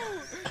meow meow?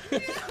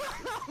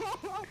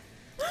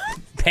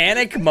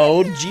 Panic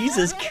mode.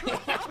 Jesus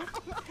Christ.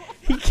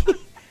 He can't-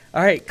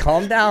 All right,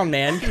 calm down,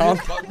 man. Calm.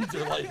 His buttons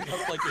are lighting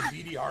up like a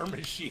DDR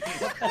machine.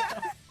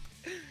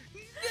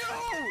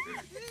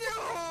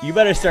 You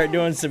better start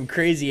doing some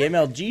crazy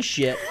MLG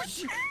shit.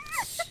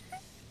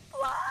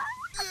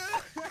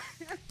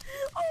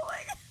 Oh my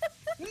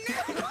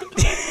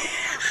god.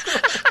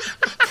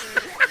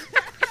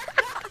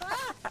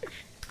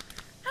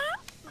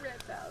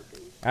 Red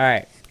Falcon. All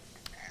right.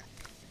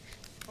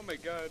 Oh my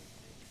god.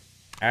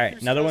 All right.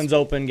 Another one's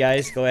open,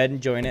 guys. Go ahead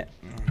and join it.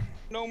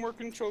 No more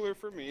controller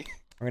for me.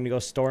 We're gonna go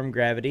storm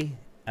gravity.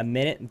 1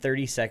 minute and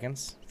 30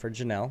 seconds for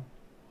Janelle.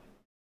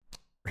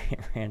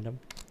 Random.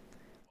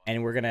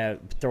 And we're gonna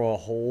throw a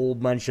whole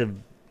bunch of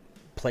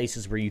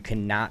places where you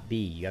cannot be.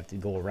 You have to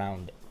go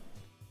around it.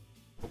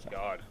 Oh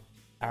god.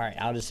 All right,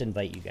 I'll just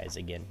invite you guys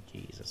again.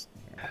 Jesus.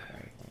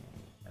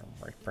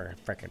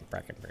 Frickin'.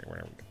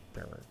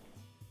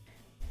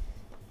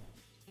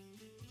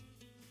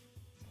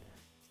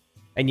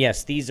 And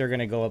yes, these are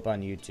gonna go up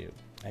on YouTube.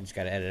 I just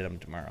gotta edit them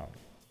tomorrow.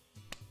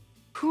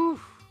 Whew.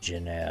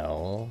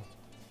 Janelle,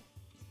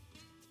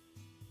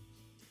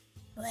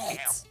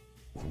 What?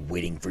 we're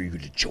waiting for you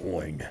to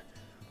join.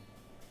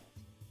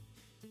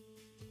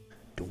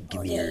 Don't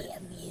give me your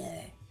I'm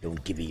here.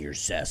 don't give me your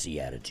sassy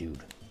attitude.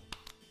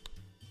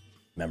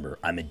 Remember,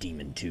 I'm a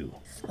demon too.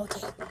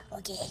 Okay,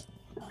 okay,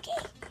 okay,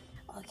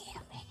 I'm ready.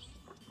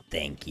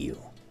 Thank you.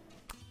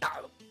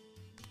 I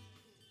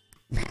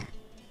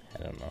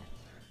don't know.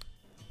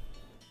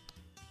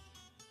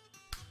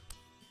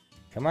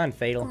 Come on,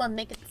 Fatal. Come on,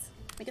 make it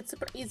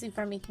super easy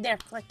for me. There,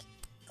 click.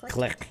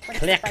 Click, Click,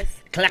 click, spice.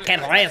 click it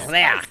right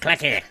there.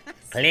 Click it.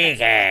 Click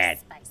it.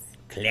 Spice.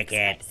 Click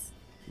it. Spice.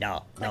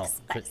 No, Click, no.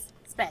 space.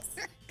 Space.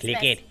 Click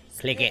Space. it.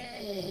 Click it.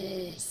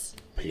 Space.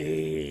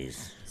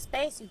 Please.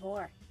 Space, you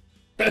whore.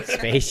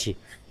 Space.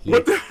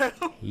 What the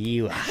hell?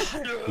 You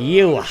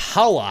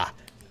hoa.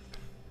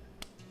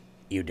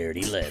 You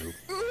dirty little.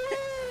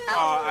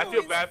 I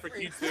feel bad for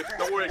Keith.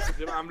 Don't worry, 'cause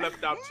I'm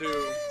left out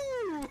too.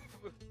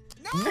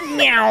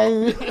 Meow.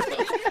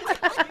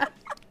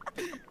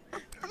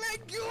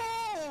 Let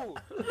go!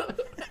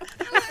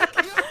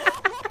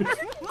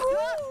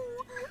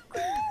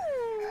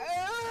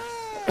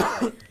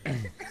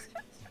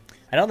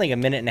 I don't think 1.5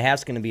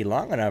 minutes is gonna be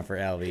long enough for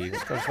Albie.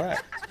 What the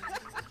fuck?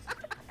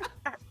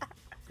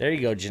 There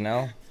you go,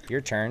 Janelle.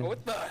 Your turn.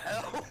 What the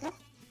hell?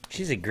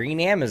 She's a green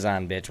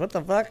Amazon bitch. What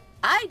the fuck?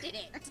 I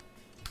didn't.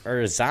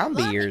 Or a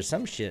zombie or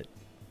some shit.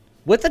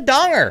 With a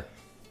donger.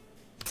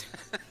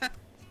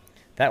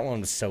 That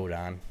one was sewed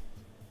on.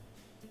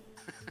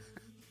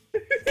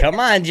 Come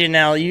on,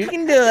 Janelle. You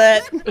can do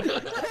it.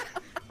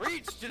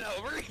 Reach,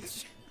 Janelle,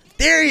 reach!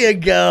 There you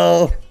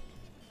go.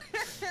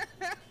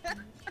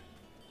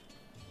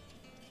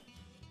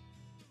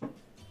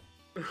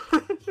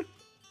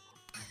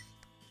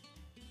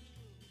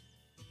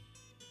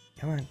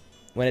 Come on.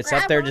 When it's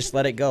up there, just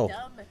let it go.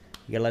 Dumb.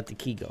 You gotta let the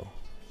key go.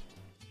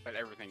 Let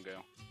everything go.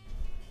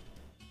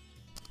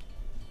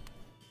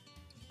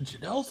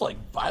 Janelle's like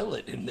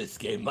violent in this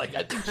game. Like,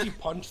 I think she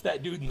punched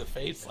that dude in the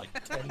face like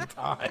 10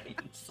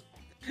 times.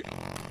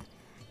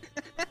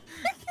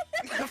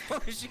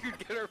 She could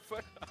get her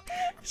foot up.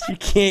 She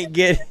can't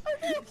get.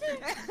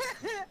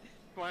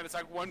 Come on, it's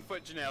like 1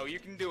 foot, Janelle. You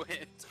can do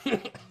it.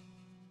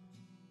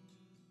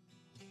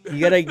 You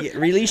gotta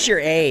release your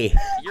A.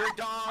 Your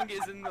dong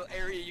is in the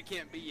area you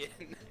can't be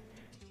in.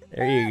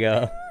 There you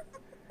go.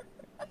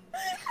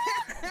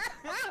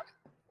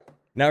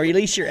 Now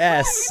release your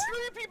S.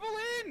 Three people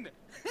in.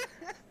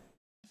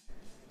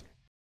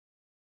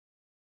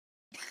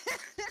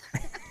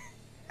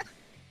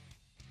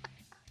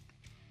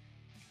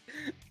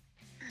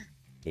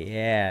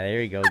 Yeah,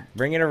 there you go.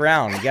 Bring it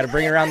around. You gotta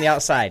bring it around the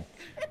outside.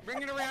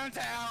 Bring it around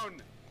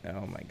town.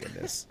 Oh my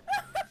goodness.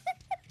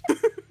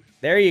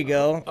 There you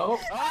go. Oh,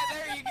 Oh,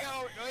 there you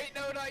go. Wait,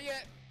 no, not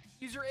yet.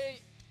 Use your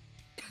 8.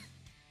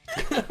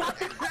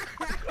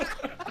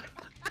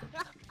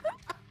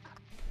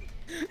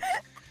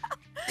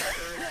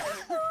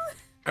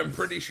 I'm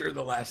pretty sure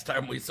the last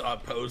time we saw a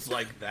pose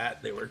like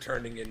that, they were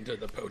turning into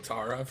the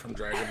Potara from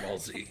Dragon Ball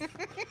Z.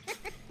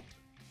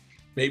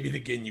 Maybe the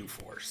Ginyu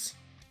Force.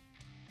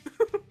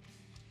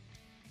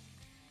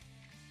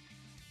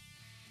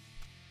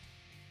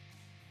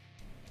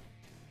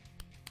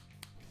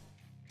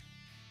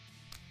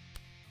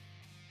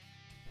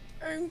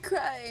 I'm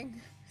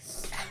crying.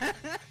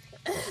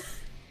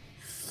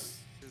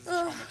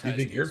 You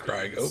think you're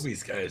crying?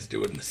 Obi's guy is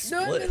doing the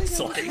No, I'm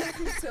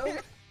splits.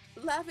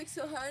 laughing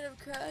so hard I'm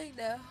crying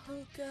now.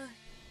 Oh god.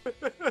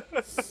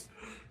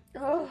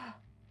 Oh.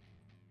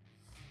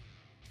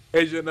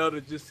 Hey, Janelle,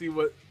 did you see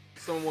what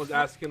someone was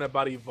asking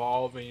about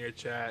Evolve in your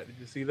chat? Did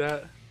you see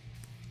that?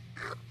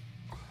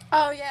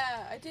 Oh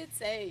yeah, I did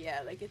say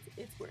yeah, like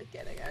it's worth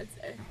getting, I'd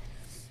say.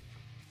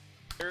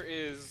 There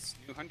is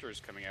new hunters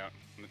coming out,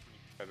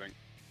 I think.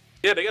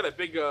 Yeah, they got a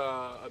big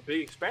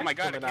expansion Oh my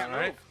god, I coming can't out,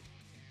 right? move.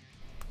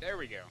 There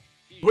we go.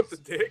 Jeez. What the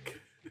dick?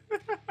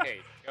 Hey,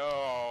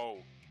 yo.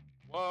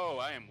 Whoa,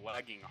 I am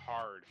lagging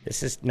hard.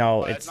 This is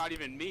no. Oh, that's It's not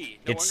even me.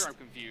 No it's- wonder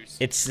I'm confused.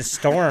 it's the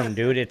storm,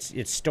 dude. It's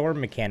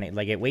storm mechanic.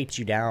 Like it weights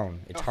you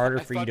down. It's Oh, harder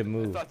I for you thought- to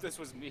move. I thought this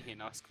was me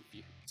and I was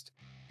confused.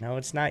 No,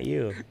 it's not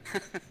you.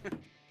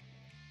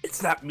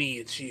 It's not me,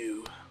 it's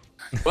you.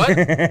 What?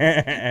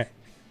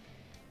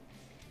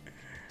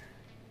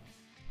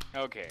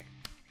 Okay.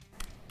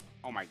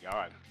 Oh my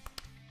god.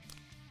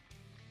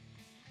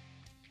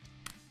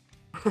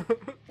 I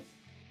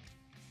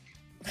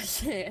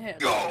can't handle this.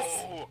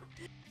 Go!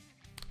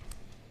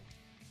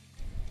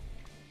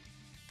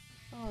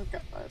 Oh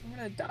god, I'm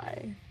gonna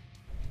die.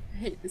 I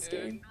hate this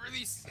And game.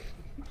 release.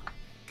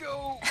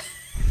 Go!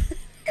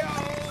 Go!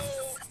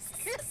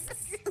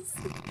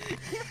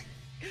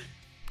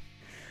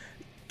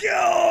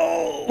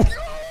 Go!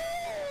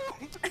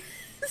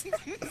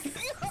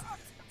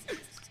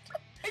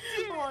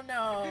 Oh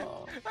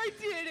no. I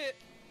did it!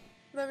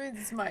 That means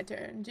it's my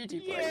turn.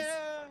 GG boys.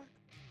 Yeah!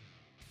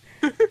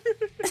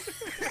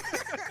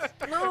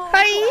 No.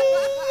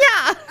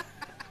 Hi-ya!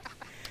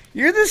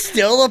 You're the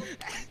still a.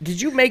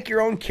 Did you make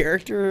your own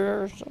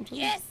character or something?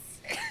 Yes.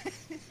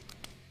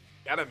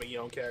 Gotta make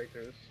your own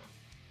characters.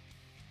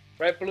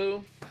 Right,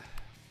 Blue?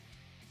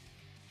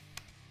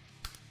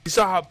 You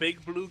saw how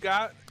big Blue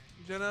got,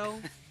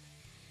 Janelle?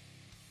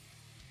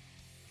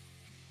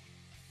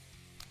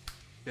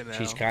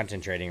 She's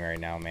concentrating right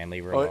now, man.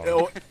 Leave her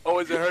alone. Oh,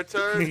 is it her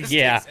turn?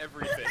 Yeah. Takes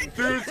everything.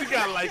 Dude, she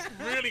got like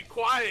really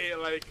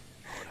quiet, like.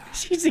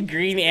 She's a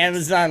green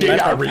Amazon They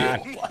are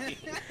leprechaun. real.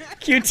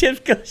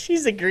 Q-tip goes,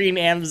 she's a green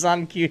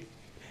Amazon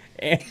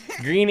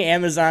green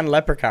Amazon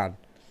leprechaun.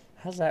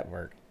 How's that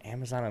work?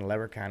 Amazon and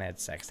leprechaun had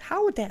sex.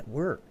 How would that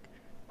work?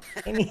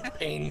 I mean,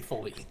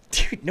 Painfully.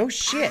 dude, no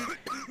shit.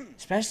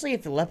 Especially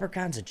if the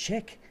leprechaun's a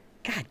chick.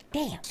 God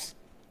damn.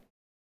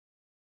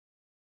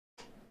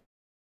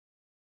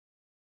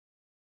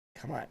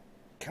 Come on.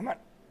 Come on.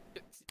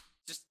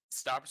 Just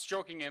stop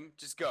stroking him.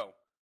 Just go.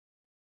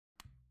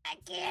 I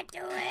can't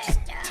do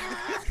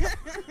it.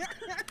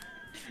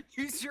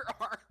 Use your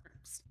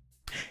arms.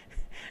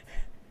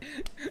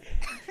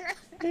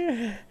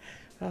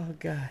 Oh,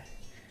 God.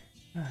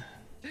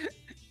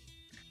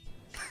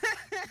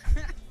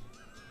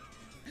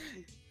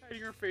 Hide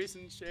your face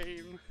in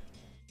shame.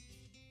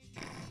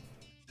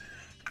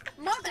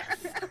 Mother.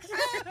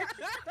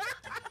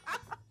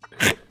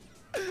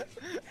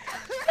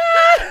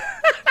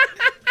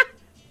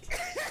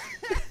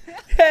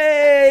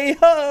 Hey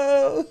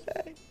ho!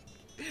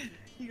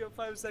 You got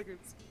 5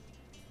 seconds.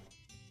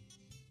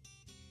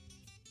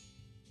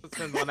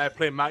 Sometimes when I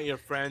play Mount Your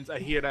Friends, I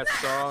hear that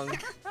song.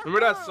 Remember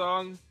that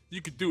song?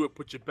 You could do it,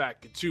 put your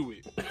back into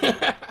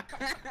it.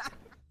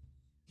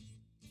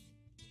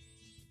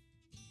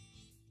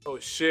 Oh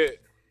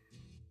shit.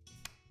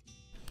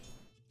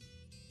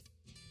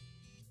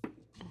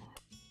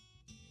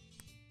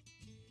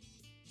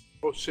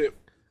 Oh shit.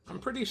 I'm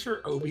pretty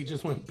sure Obi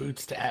just went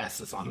boots to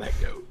asses on that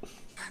goat.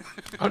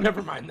 Oh,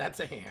 never mind. That's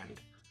a hand.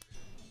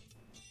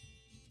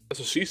 That's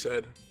what she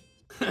said.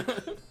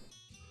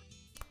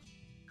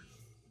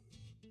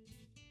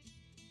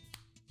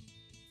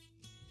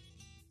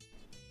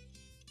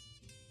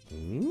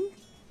 Hmm?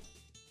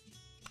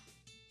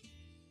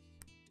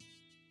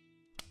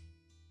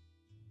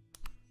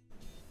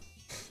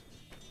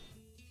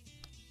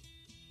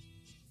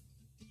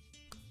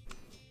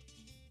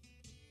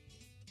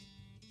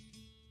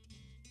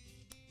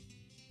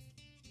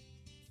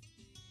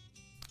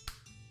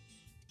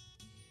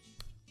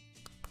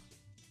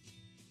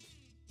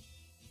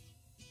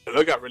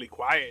 Hello got really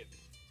quiet.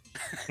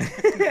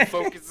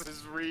 Focus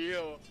is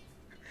real.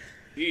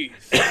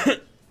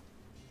 Jeez.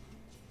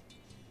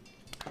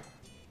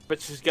 But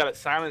she's got a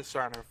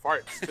silencer on her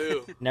farts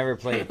too. Never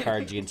played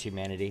Cards Against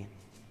Humanity.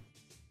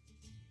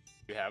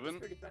 You haven't?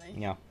 Pretty funny.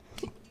 No.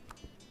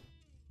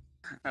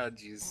 Oh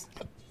jeez.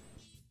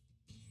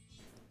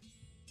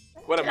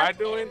 What am I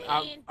doing?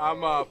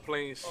 I'm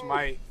playing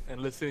Smite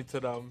and listening to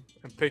them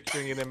and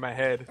picturing it in my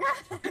head.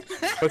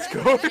 Let's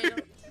go.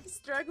 I'm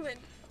struggling.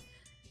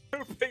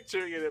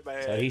 Picturing it in my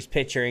head. So he's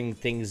picturing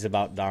things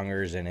about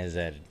dongers in his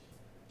head.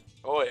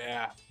 Oh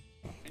yeah.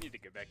 I need to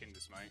get back into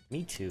Smite.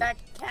 Me too. That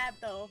cat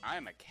though. I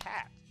am a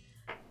cat.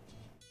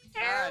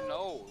 Ah,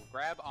 no.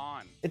 Grab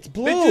on. It's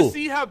blue. Did you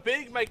see how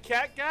big my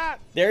cat got?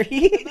 There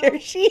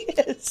she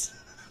is.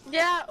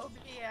 Yeah,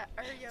 Obia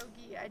or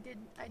Yogi. I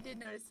did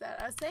notice that.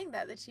 I was saying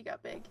that she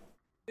got big.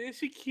 Is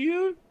she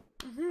cute?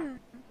 Mhm.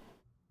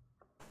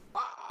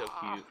 So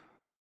cute.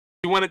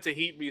 She wanted to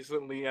heat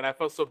recently, and I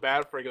felt so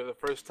bad for her the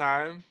first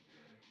time.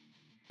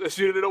 So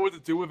she didn't know what to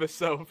do with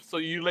herself. So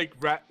you like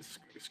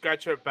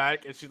scratch her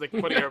back, and she's like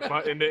putting her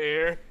butt in the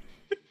air.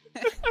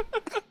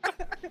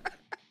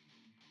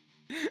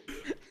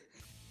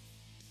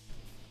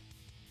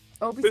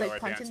 Obi's Or like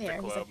punching the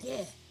dance air. to He's like,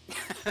 club.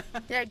 yeah.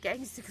 Yeah,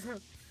 gangster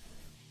club.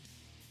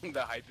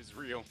 The hype is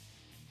real.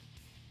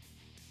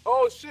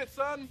 Oh shit,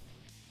 son!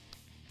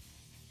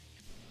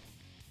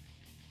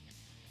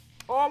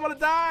 Oh, I'm gonna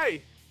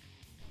die!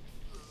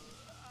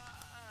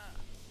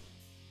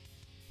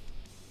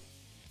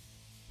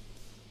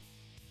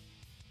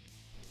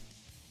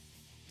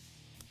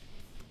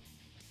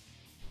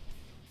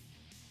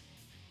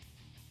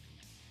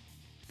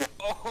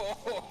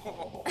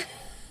 Oh.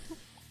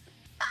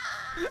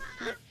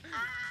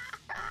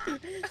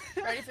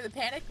 Ready for the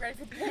panic? Ready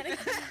for the panic?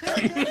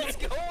 It's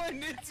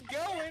going. It's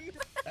going.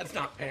 That's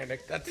not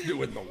panic. That's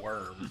doing the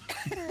worm.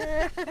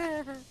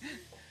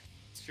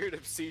 Straight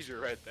up seizure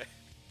right there.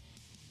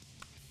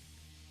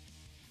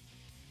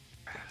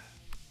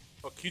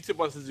 Well, Q-Tip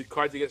wants to do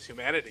Cards Against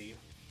Humanity.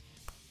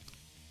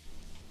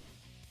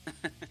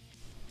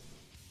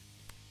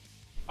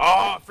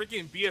 Oh,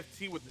 freaking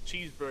BFT with the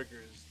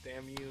cheeseburgers.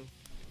 Damn you.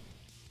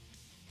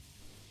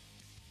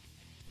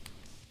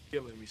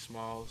 Killing me,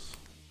 Smalls.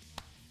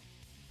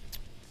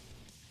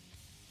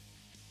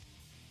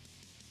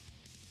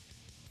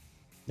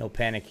 No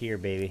panic here,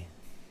 baby.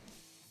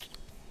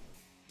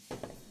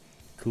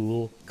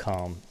 Cool,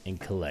 calm, and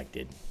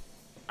collected.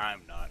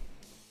 I'm not.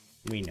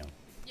 We know.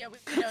 Yeah, we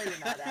know you're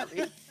not,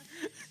 Abby.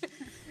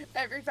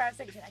 Every 5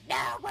 seconds you're like,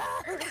 no,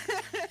 bird!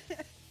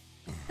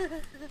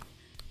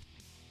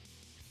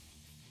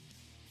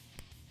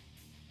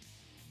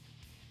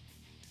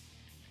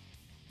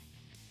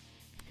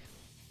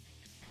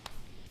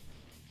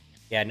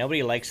 Yeah,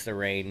 nobody likes the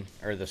rain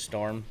or the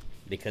storm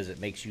because it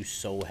makes you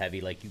so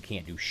heavy, like you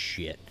can't do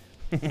shit.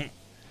 Can't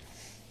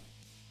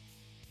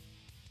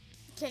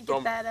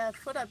get that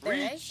foot up there,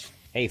 eh?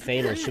 Hey,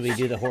 Fatal, should we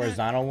do the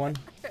horizontal one?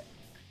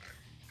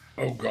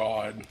 Oh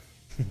God.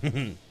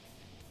 Come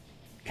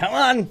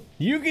on,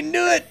 you can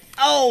do it.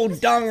 Oh,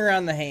 donger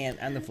on the hand,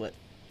 on the foot.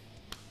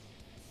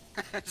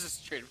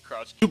 Just straight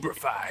across. Super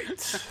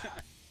fight.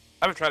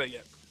 I haven't tried it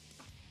yet.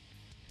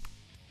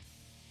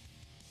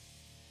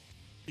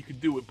 You can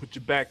do it. Put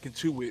your back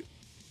into it.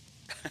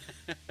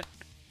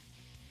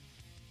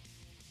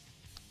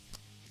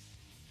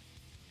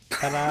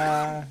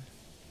 Ta-da!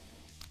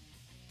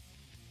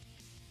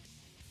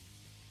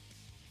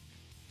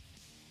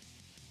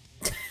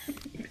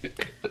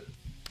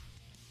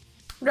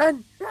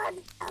 Run! Run!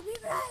 Abby,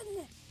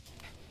 run!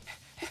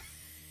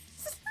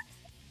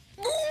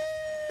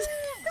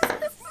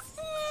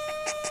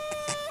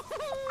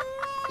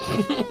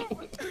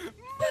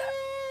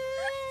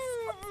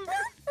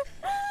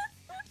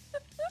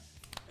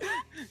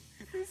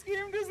 This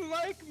game doesn't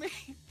like me.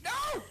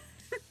 No!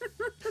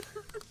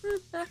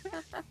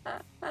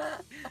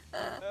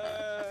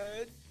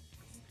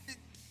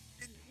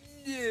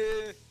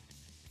 Yeah.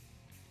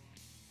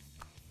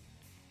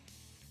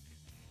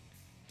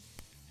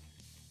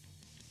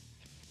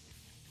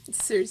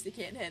 Seriously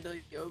can't handle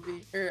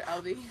Yobi or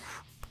Albie.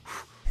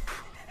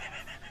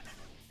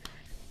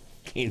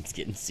 Game's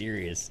getting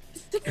serious.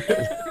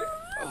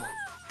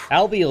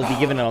 Albie will be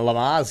giving a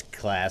Lamaze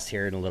class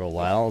here in a little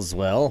while as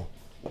well.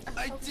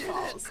 I did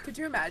it. Could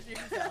you imagine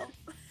if you fell?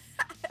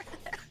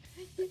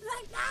 He's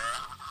like,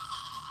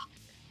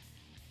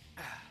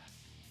 no!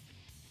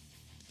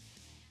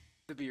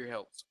 To be your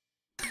help.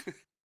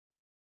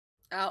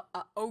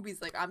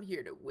 Obi's like, I'm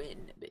here to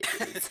win,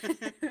 bitches.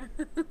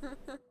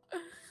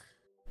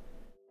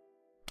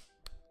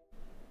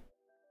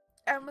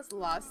 I almost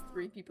lost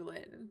 3 people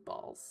in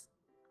balls.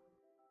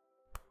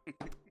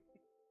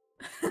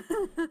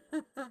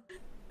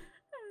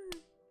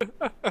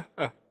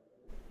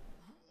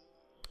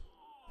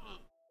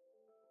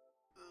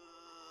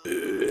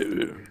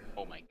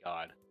 Oh my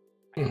god.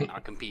 I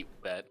cannot compete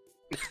with that.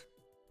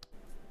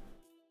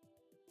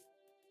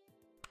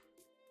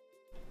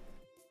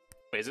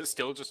 Wait, is it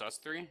still just us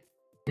 3?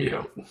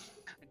 Yeah.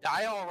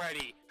 Die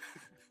already!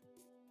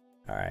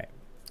 All right.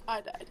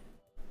 I died.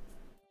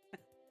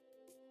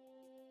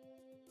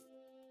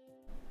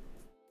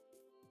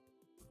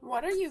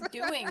 What are you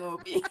doing,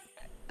 Obi?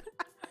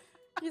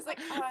 He's like,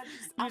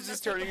 He's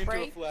just turning into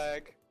a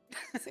flag.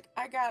 He's like,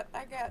 I got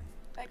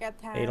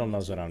time. Adel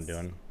knows what I'm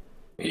doing.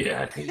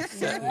 Yeah, he's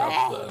setting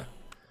up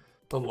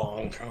the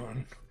long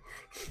con.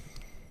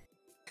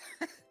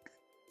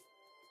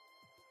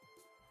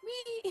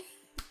 Me.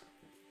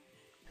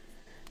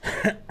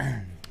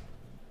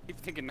 Keep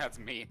thinking that's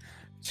me.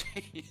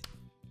 Jeez.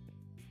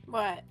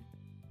 What?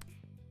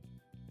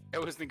 I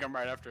always think I'm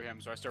right after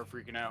him, so I start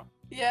freaking out.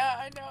 Yeah,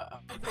 I know. I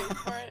was waiting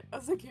for it. I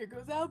was like, here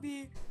goes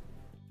Albie.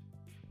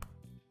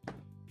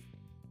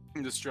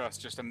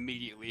 Distrust just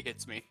immediately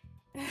hits me.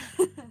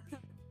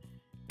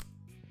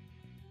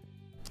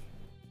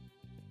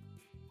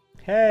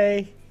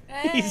 Hey.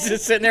 Hey. He's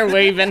just sitting there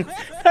waving.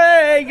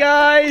 Hey,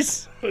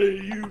 guys. Hey,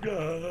 you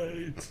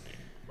guys.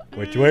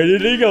 Which way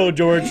did he go,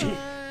 George?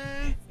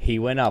 He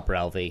went up,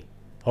 Ralphie.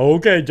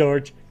 Okay,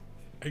 George.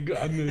 I'm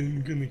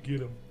gonna get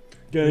him.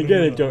 Gonna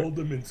get it, George. Hold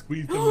him and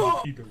squeeze him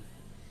with Peter.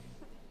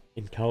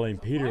 And call him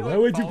Peter. Why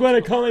would you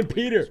want to call him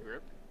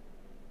Peter?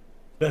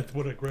 That's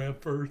what I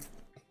grabbed first.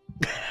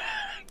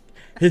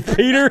 It's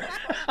Peter.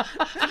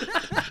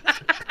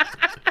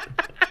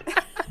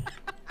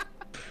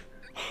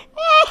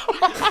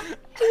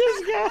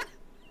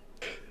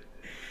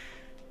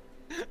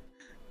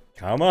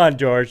 Come on,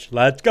 George.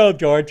 Let's go,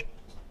 George.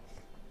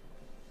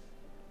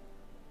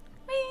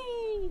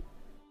 Whee!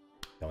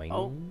 Doing,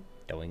 Oh.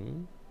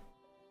 doing,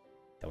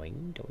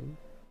 doing, doing.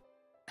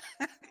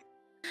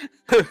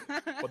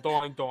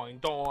 Doing, doing,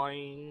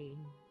 doing.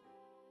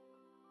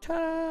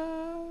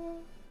 Ta.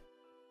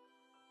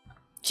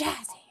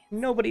 Jazzy.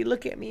 Nobody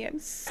look at me. I'm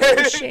so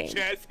ashamed.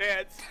 Jazz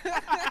hands.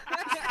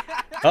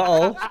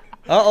 Uh-oh.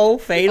 Uh-oh,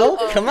 Fatal.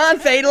 Come on,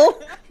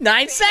 Fatal.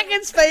 9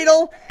 seconds,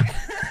 Fatal.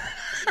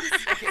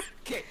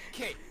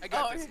 Okay, I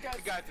got this. you got I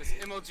got this.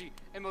 MLG.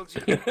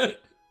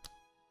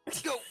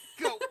 Go.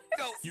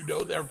 You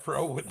know they're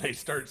pro when they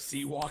start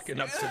sea walking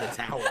up to the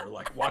tower.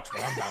 Like, watch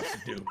what I'm about to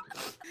do.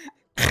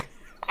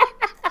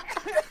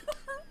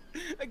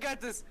 I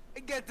got this.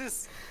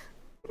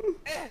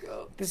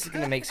 This is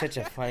gonna make such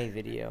a funny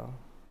video.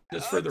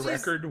 Just for the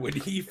record, when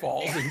he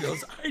falls and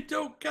goes, I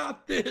don't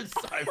got this,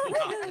 I'm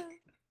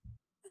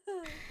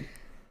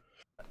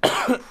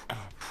not.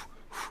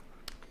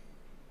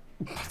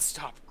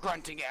 Stop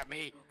grunting at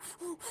me.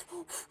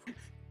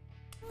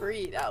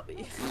 Breathe,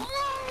 Albie.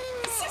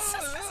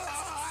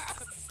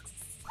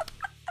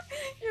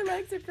 Your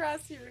legs are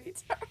crossed, you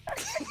retard.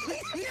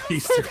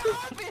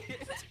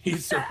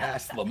 He's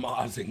surpassed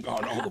Lamaze and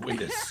gone all the way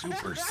to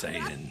Super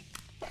Saiyan.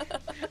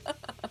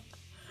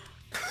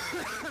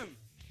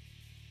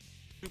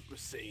 Super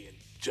Saiyan.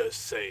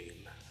 Just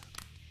saying.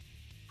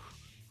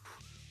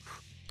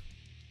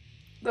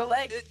 The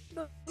leg.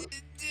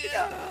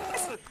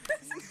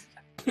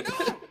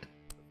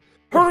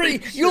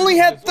 Hurry! You only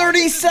have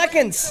 30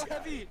 seconds! So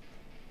heavy.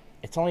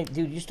 It's only,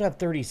 dude, you still have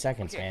 30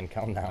 seconds, man.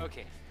 Calm down.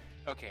 Okay.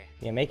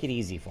 Yeah, make it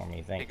easy for me,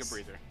 Take thanks. a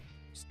breather.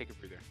 Just take a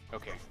breather.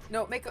 Okay.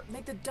 No, make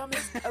the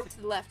dumbest out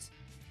to the left.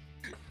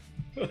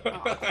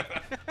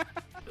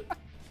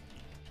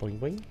 Boing,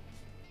 boing.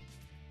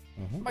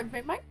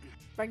 Mike.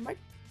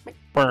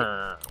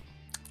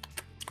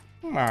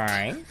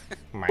 Mine.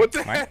 What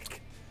the Mine.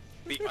 heck?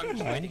 The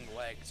undulating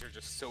legs are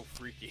just so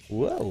freaky.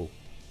 Whoa.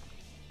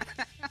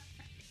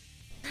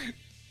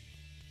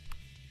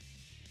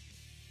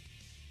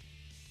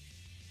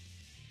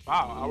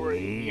 Wow, our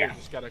AE Yeah.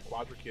 just got a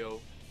quadra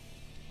kill.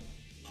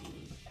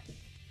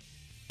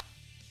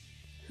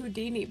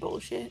 Houdini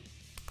bullshit.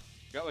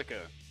 Got like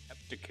a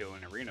epic kill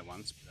in arena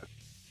once, but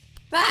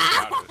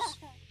Ah! autos.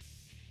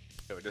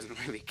 So it doesn't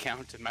really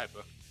count in my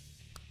book.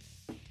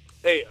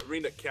 Hey,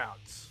 arena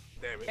counts.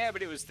 Damn it. Yeah,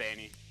 but it was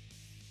Thany.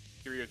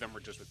 3 of them were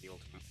just with the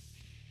ultimate.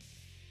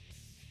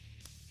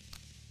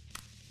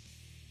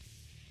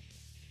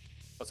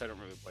 Plus, I don't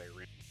really play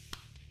arena.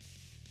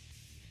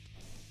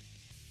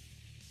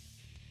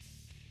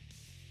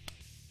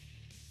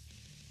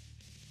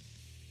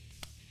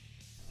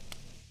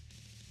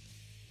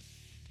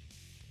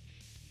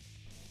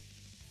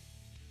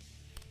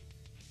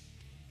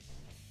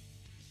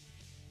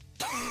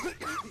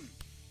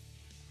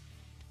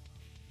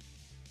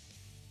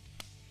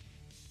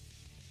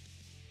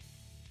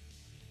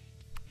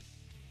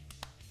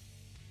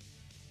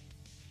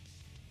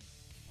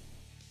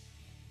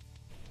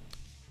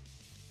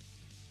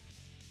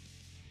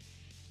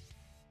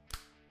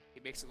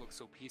 It makes it look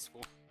so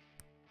peaceful.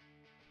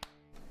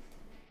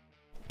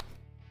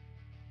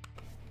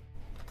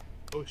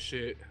 Oh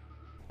shit.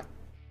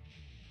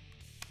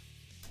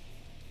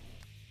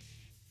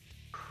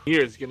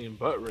 Here is getting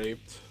butt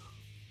raped.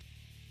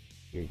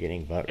 You're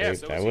getting butt Yeah,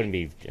 raped? so I is wouldn't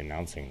be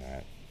announcing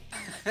that.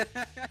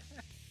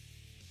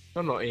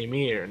 No,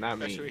 Amir, not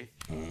me.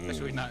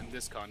 Especially not in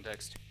this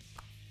context.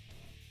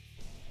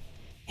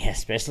 Yeah,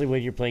 especially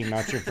when you're playing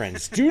Mount Your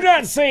Friends. Do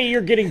not say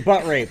you're getting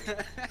butt raped.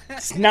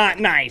 It's not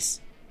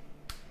nice.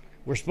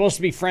 We're supposed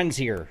to be friends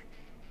here.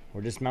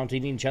 We're just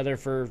mounting each other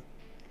for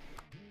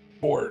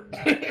Sport.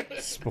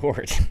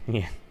 sport.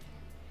 Yeah,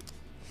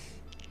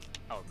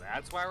 Oh,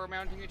 that's why we're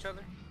mounting each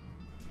other?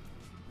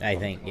 I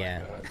think.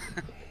 Yeah.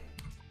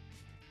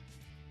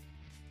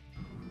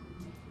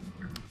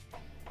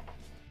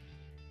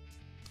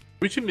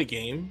 Reaching the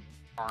game.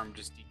 Arm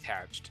just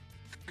detached.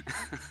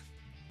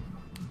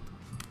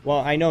 Well,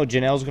 I know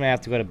Janelle's gonna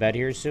have to go to bed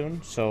here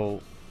soon,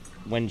 so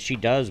when she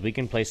does, we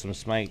can play some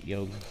Smite,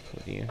 Yo,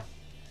 with you.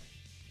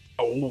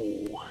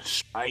 Oh,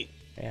 Smite.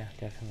 Yeah,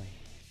 definitely.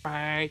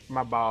 Smite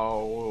my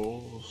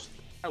balls.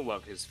 I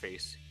love his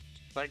face.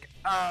 Like,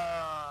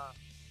 Oh,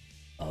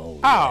 Oh,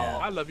 yeah.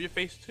 I love your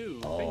face too.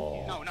 Thank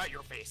you. no, not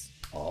your face.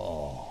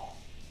 Oh.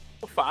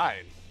 Oh,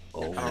 fine.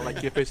 Oh. I don't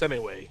like your face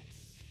anyway.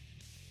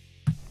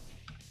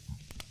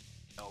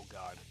 Oh,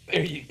 God.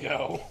 There you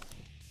go.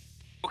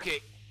 Okay.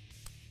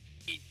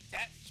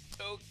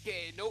 Detached.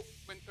 Okay. Nope.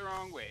 Went the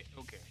wrong way.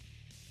 Okay.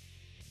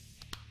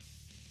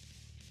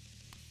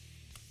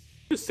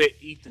 Just say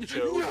eat the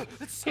show.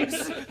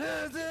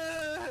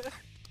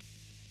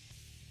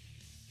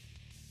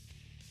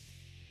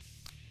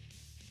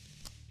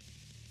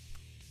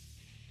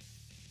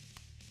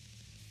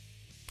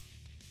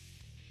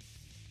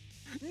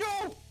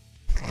 No!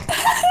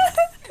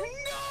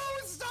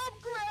 No! Stop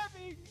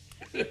grabbing!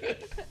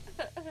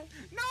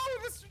 No!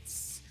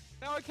 This.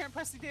 Now I can't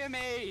press the damn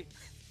A.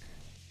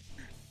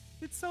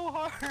 It's so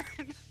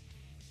hard.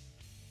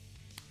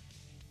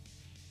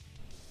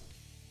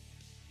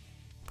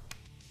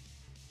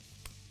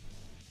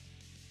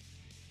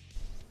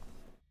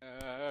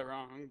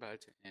 Wrong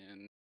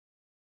button.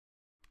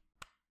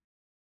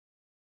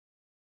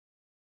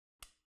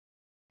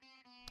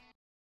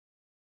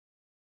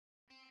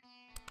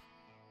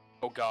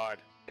 Oh God.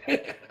 No.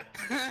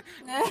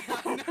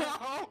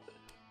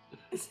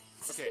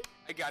 Okay,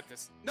 I got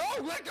this. No,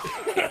 let go!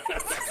 Let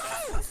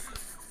go!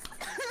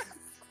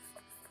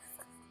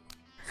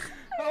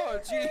 Oh,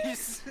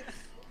 jeez.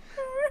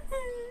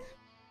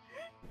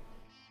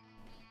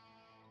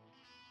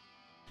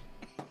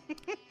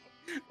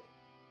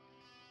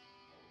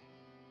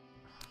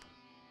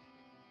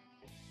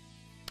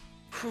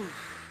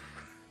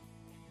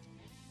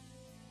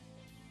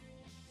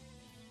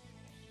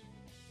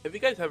 Have you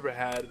guys ever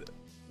had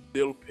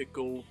dill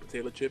pickle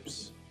potato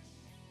chips?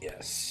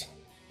 Yes.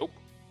 Nope.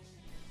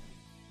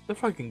 They're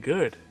fucking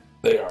good.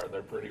 They are.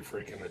 They're pretty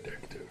freaking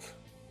addictive.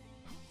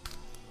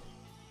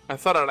 I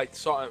thought I liked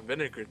salt and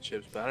vinegar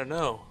chips, but I don't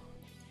know.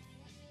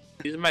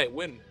 These might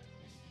win.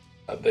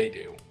 They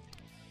do.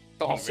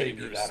 I'll Oh, save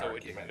you vinegar is that so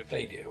argument. addictive.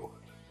 They do.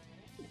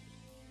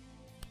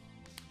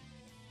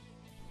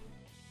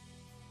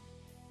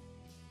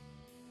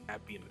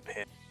 Happy in the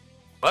pan.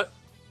 What?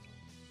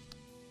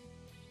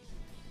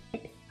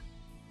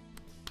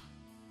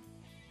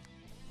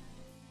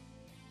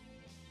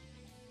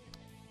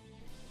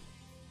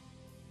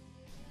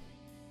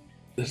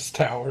 This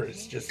tower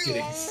is just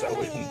getting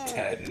so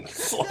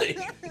intense. Like,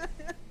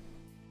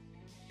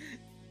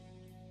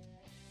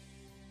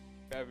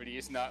 Gravity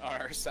is not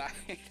on our side.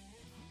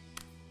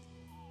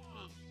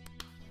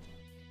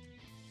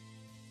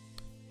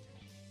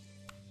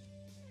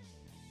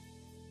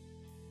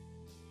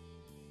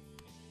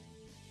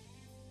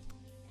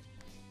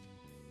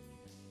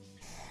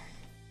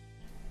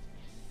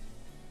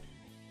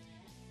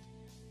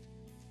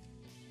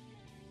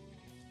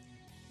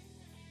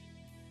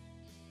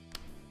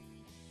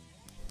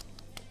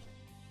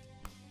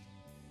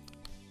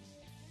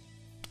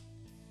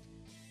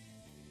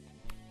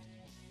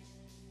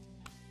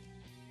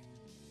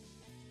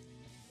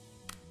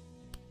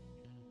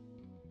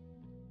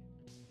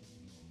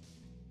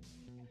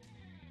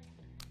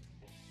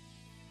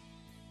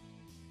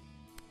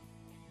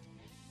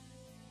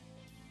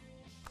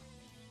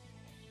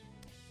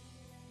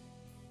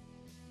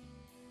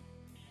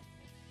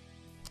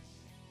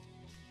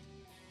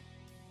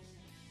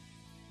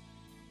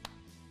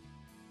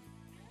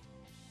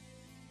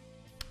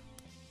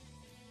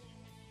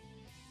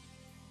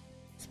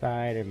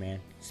 Spider-Man.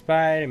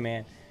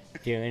 Spider-Man.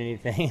 Do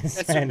anything.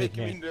 That's what making me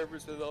Spider-Man.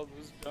 nervous with all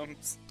those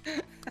jumps.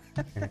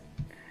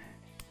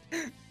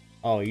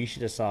 Oh, you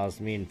should have saw us.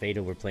 Me and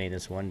Fatal were playing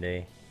this one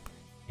day.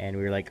 And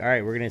we were like,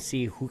 alright, we're going to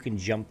see who can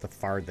jump the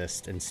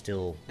farthest and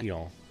still, you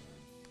know.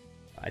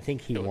 I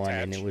think he Still won,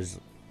 and attach. it was,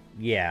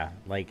 yeah,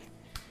 like,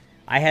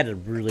 I had a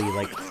really,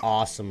 like,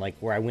 awesome, like,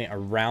 where I went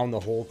around the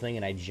whole thing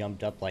and I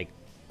jumped up, like,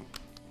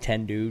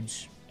 10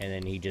 dudes, and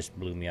then he just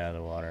blew me out of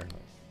the water.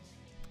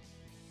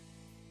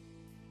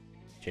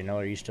 Janelle,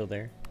 are you still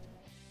there?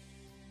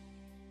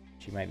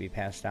 She might be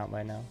passed out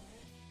by now.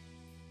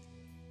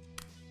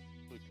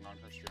 Looking on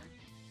her stream.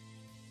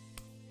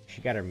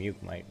 She got her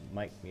mic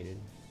muted.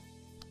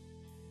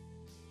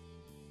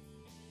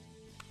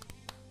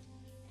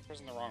 I was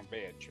in the wrong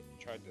bed.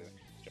 Tried to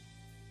jump.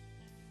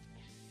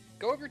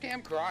 Go over your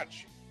damn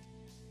crotch.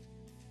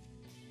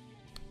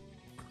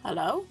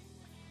 Hello?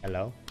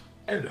 Hello?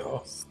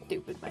 hello.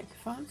 Stupid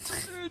microphone.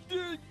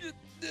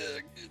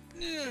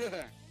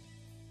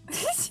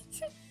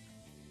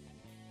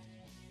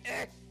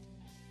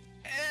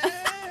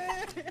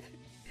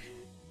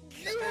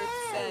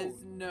 It says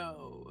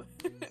no.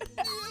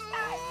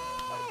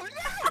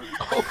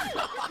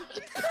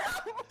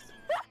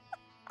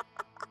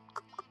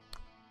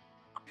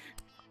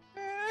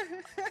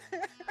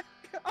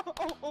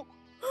 Oh.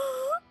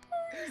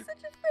 You're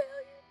such a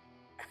failure.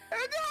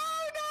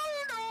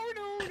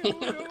 No.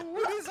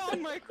 What is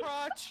on my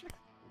crotch?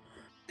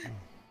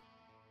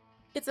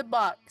 It's a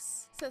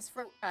box. It says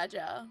for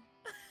fragile.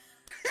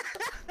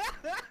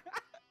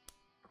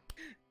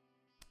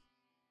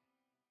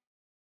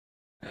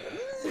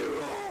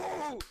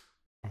 No!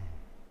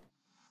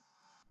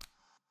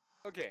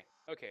 Okay.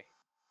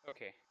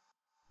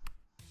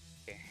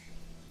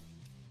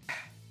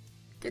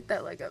 Get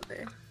that leg up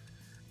there.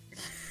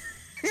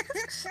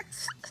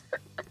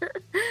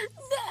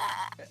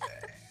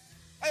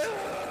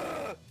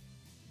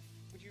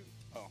 Would you?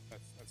 Oh,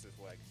 that's his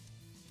leg.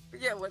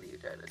 Yeah, what are you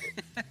trying to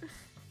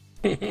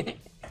do?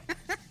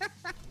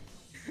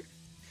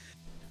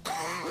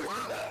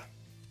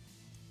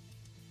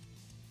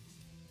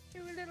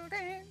 Do a little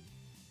dance.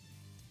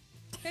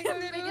 Take a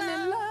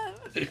little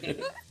love.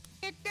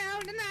 Get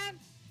down tonight.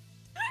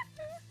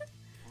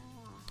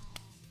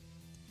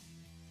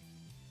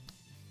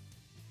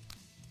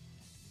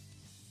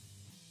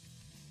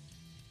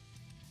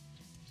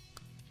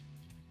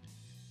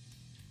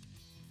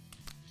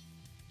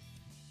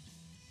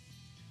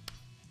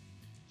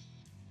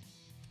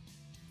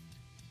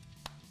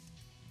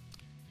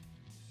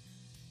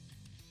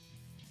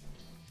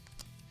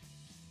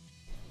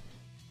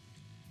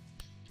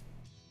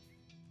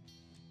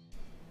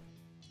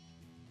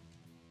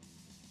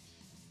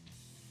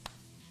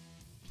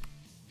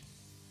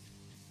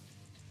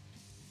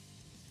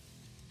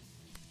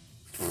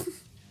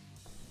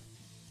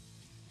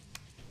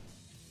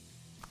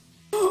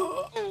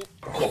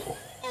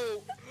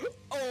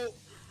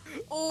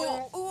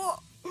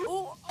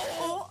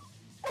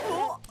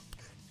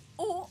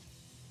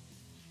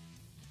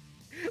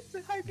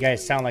 You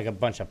guys sound like a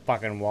bunch of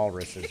fucking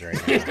walruses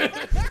right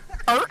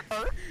now.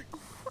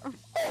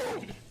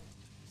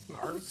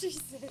 Oh,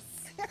 Jesus.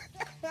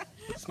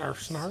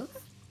 Snarf.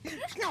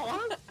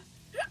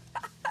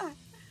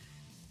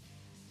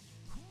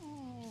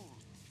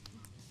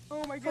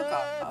 Oh my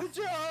god, the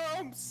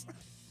jumps!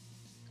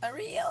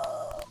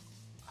 Ariel.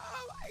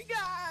 Oh my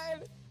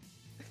god!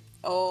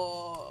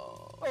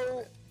 Oh.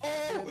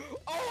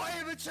 I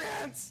have a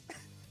chance!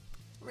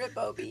 Rip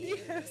Obi.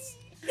 Yes!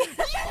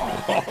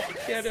 Oh,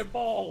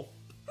 cannonball!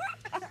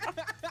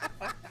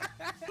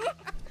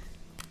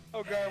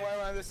 Oh god, why am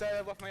I on this side?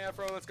 I've left my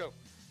afro, let's go.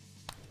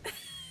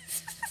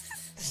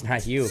 It's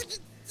not you.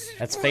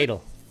 That's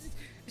fatal.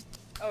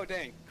 Oh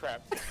dang,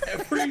 crap.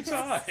 Every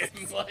time,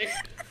 like,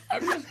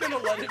 I'm just gonna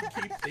let him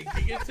keep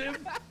thinking it's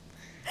him.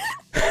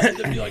 And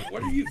then be like,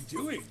 what are you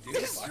doing, dude?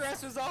 The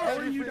stress was How are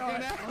already you freaking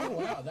not? out. Oh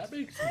wow, that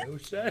makes no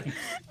sense.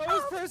 I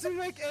was pressing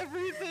like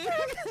everything.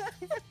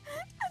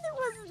 And it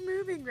wasn't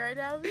moving right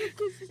out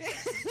because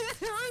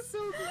I was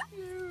so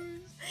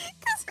confused.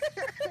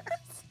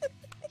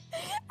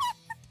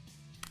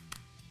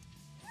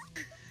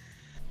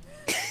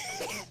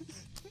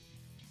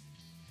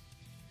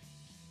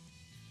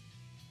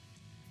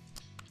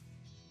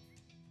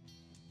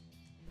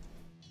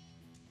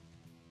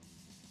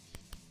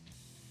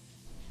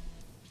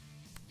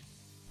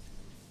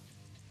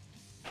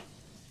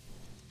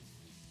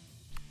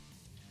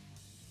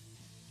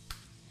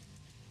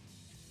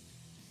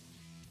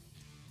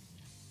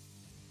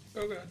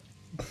 Oh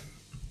god.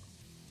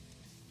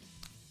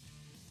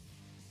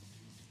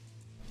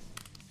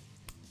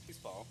 Please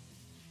fall.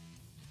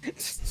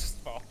 just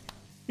fall.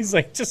 He's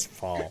like, just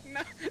fall.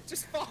 No,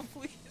 just fall,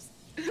 please.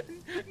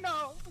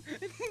 No.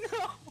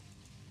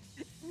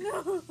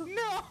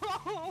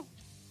 no.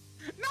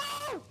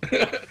 No.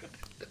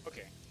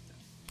 Okay.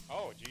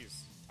 Oh,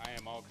 jeez. I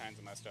am all kinds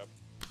of messed up.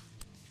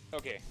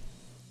 Okay.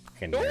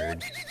 Fucking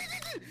nerd.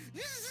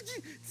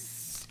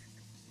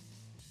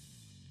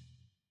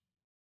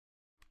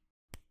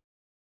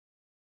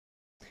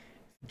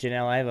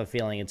 Janelle, I have a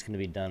feeling it's gonna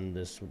be done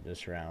this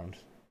round.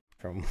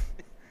 From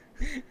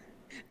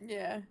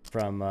Yeah. That's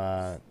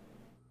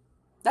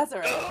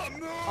alright.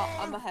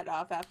 I'm gonna head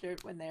off after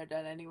when they're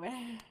done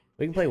anyway.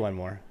 we can play one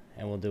more,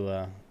 and we'll do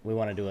we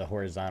want to do a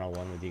horizontal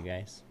one with you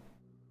guys.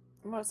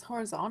 What's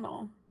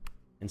horizontal?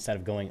 Instead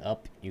of going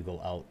up, you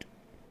go out.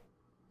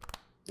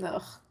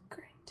 Ugh,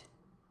 great.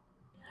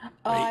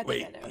 Oh, I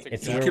Wait. think I know.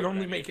 It's You where- can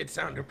only make it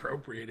sound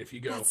appropriate if you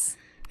go, Yes.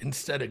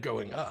 instead of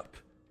going up,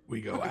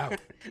 we go out.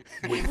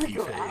 Winky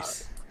go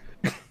face.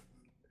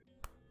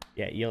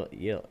 Yeah,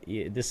 you'll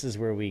this is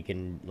where we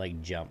can like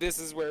jump. This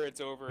is where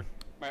it's over.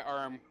 My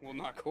arm will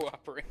not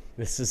cooperate.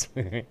 This is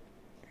where.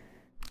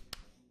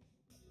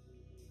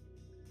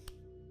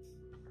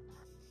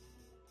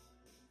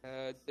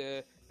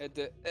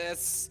 The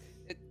S,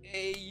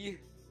 A.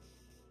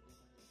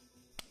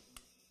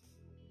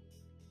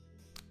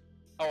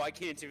 Oh, I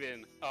can't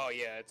even. Oh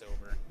yeah, it's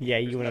over. Yeah,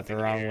 you There's went up the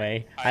nothing wrong here.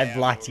 way. I I am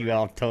blocked you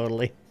over. out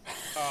totally.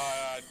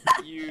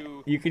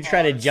 You. You can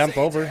try to are jump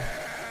over.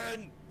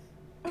 Satan!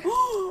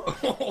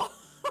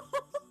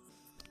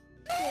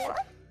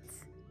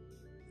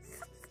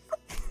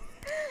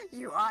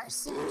 You are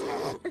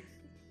Satan.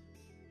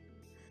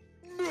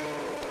 No!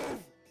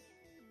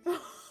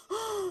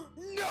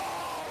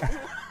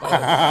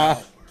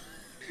 wow.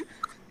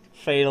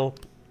 Fatal.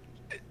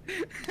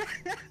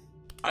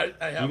 I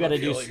have gotta a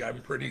do feeling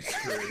I'm pretty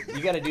screwed.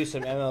 You gotta do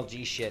some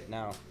MLG shit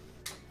now.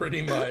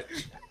 Pretty much.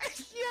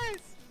 Yes.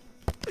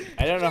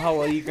 I don't know how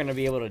well you're gonna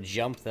be able to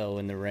jump though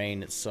in the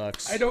rain. It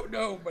sucks. I don't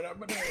know, but I'm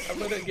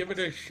gonna give it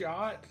a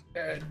shot,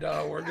 and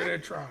we're gonna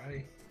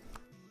try.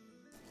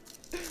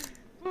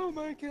 Oh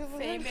my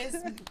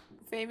god.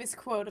 Famous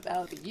quote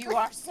about you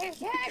are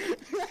sinking.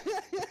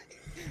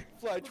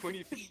 Fly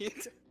 20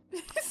 feet.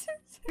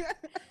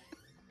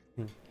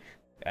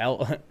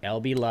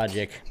 LB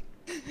Logic,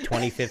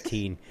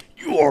 2015.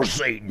 You are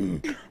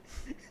Satan.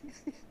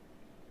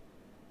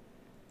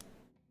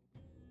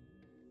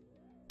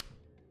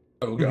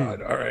 Oh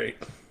god, alright.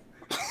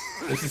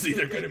 This is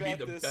either gonna be got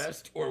the this.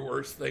 best or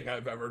worst thing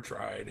I've ever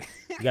tried.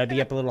 You gotta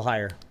be up a little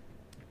higher.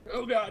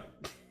 Oh god.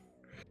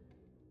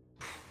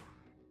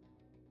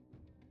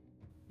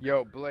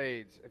 Yo,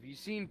 Blades, have you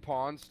seen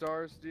Pawn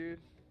Stars, dude?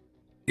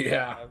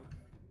 Yeah.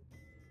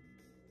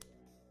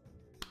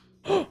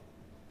 Oh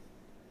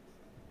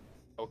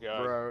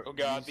god. Bro, Oh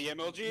god, you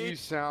the You MLG.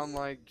 sound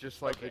like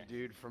just like the Okay.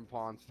 dude from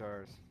Pawn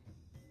Stars.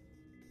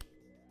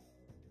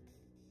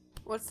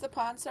 What's the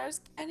Pawn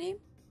Stars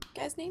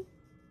guy's name?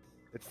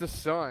 It's the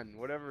son,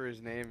 whatever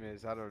his name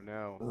is, I don't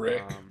know.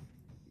 Rick.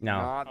 No.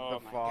 Not Oh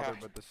the my father, God.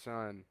 but the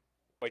son.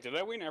 Wait, did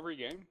I win every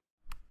game?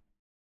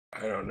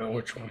 I don't know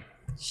which one.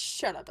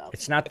 Shut up, Elf.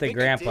 It's not the think I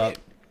grandpa. did.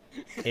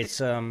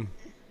 It's a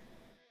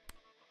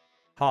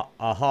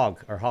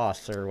hog or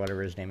hoss or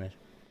whatever his name is.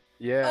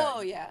 Yeah.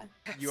 Oh yeah.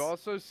 You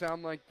also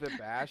sound like the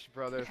Bash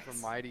brother from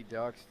Mighty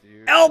Ducks,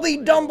 dude.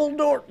 LB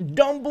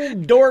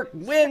Dumbledore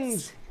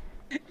wins.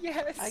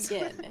 Yes.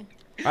 Again.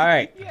 All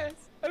right, Yes.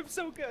 I'm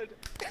so good.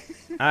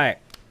 all right.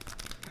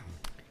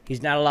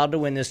 He's not allowed to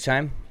win this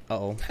time.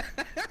 Uh-oh.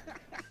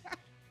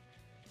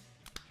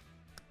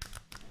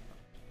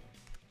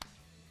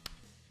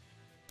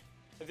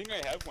 I think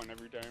I have one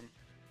every time.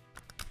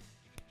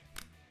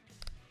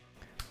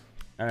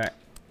 All right.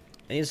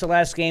 It's the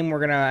last game we're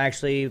gonna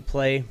actually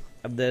play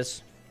of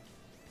this.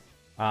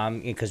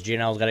 Because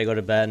Janelle's got to go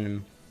to bed,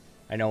 and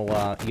I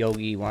know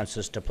Yogi wants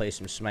us to play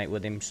some Smite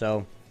with him,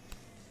 so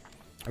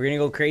we're gonna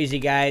go crazy,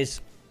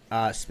 guys.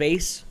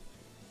 Space.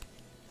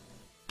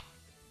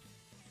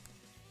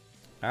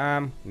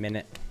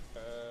 Minute.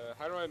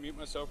 How do I mute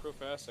myself real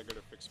fast? I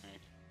gotta fix me.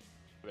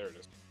 There it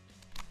is.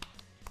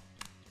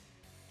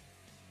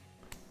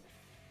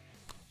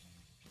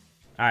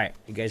 All right,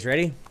 you guys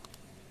ready?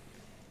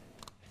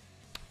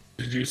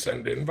 Did you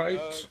send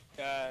invites?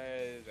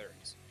 There it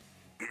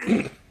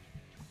is.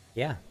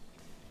 Yeah.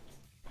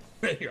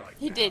 You're like,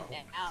 He no. did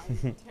now.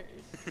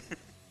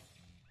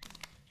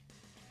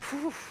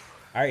 All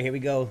right, here we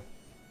go.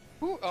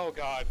 Ooh, oh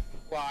god.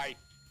 Why?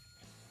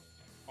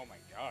 Oh my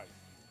god.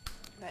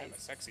 I'm a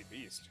Nice. sexy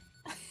beast.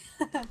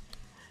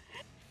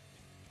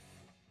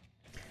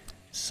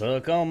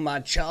 Suck on my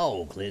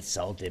chocolate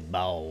salted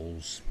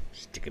balls.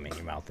 Stick them in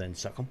your mouth and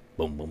suck them.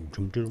 Boom, boom,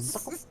 boom, boom.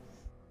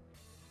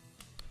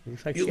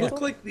 Looks like You shit.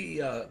 look like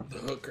the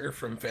hooker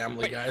from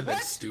Family Guy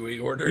that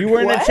Stewie ordered. You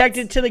weren't What?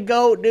 attracted to the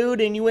goat, dude,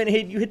 and you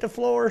hit the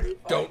floor.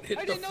 Don't hit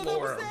I the didn't know that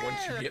floor was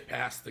once you there. get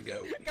past the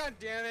goat. God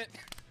damn it.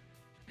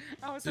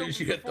 I was As soon as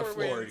you hoping hit the for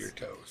floor, wins. you're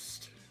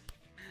toast.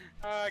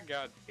 Ah,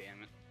 god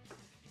damn it.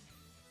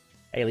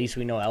 Hey, at least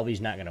we know Albie's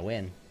not gonna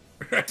win.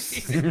 Look,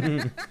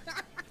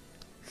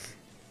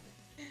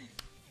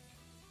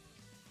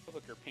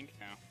 you're pink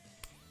now.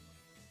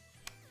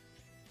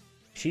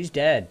 She's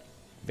dead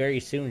very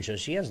soon, so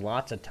she has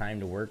lots of time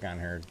to work on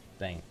her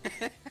thing.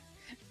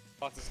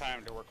 Lots of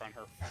time to work on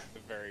her the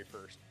very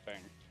first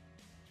thing.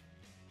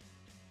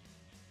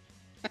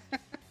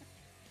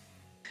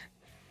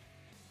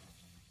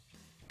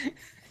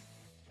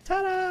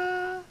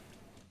 Ta-da!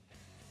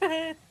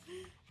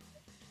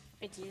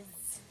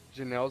 Bitches.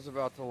 Janelle's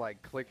about to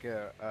like click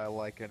a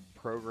like a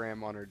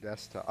program on her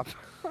desktop.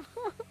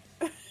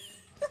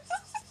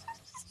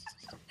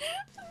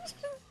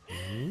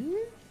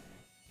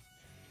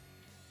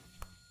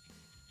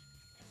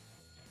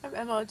 I'm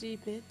MLG,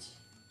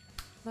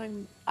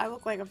 bitch. I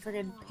look like a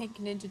friggin' pink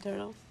Ninja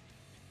Turtle.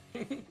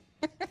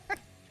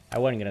 I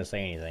wasn't gonna say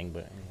anything,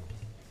 but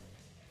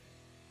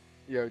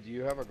Yo, do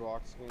you have a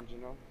Glock skin,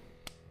 Janelle?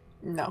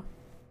 No.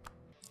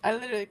 I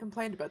literally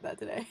complained about that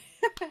today.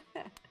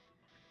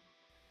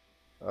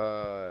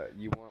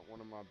 You want one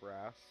of my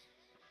brass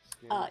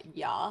skins?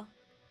 Yeah.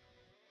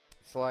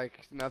 It's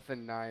like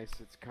nothing nice.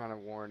 It's kind of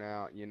worn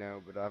out, you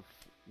know, but I've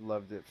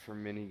loved it for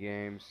mini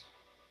games.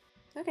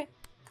 Okay,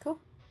 cool.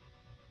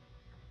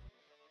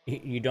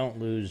 you don't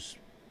lose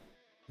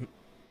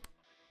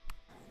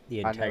the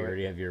I know it.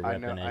 integrity of your I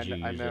weapon know- as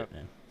you I use know- it.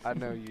 Man. I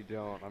know you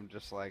don't. I'm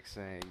just like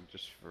saying,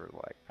 just for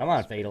like. Come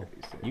on, Fatal.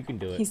 prosperity's sake. You can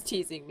do it. He's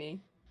teasing me.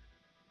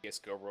 Yes,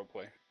 go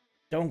roleplay.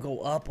 Don't go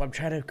up. I'm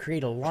trying to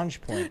create a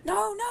launch point.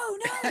 No, no,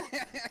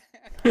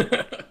 no!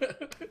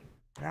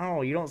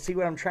 No, you don't see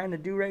what I'm trying to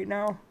do right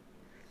now?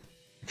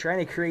 I'm trying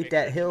to create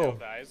that hill.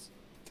 Dies.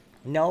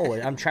 No,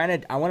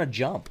 I want to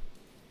jump.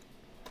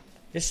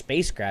 Just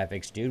space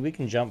graphics, dude. We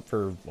can jump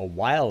for a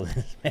while in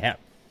this map.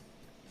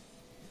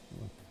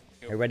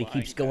 Everybody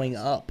keeps going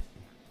up.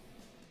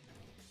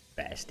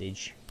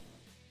 Bastage.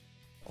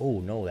 Oh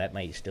no, that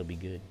might still be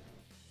good.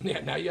 Yeah,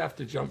 now you have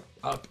to jump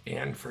up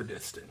and for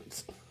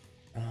distance.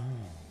 Oh.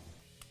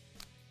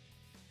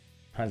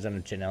 Hans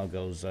on Janelle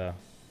goes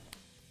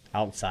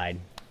outside.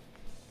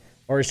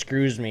 Or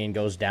screws me and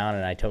goes down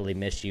and I totally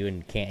miss you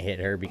and can't hit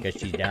her because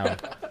she's down.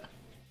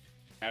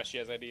 Now she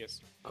has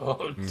ideas.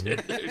 Oh,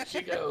 there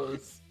she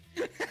goes.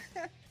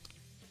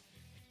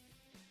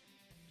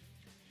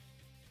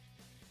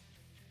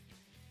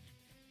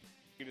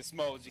 Get as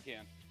small as you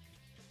can.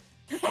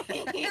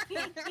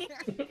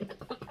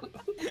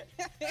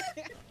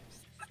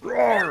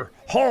 Roar!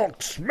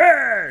 Hulk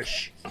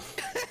smash!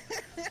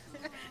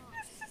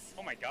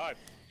 Oh my god.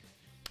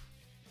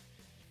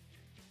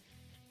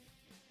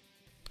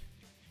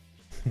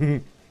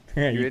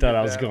 You thought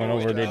I was going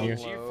over, didn't you?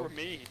 G for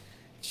me.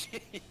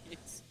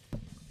 Jeez.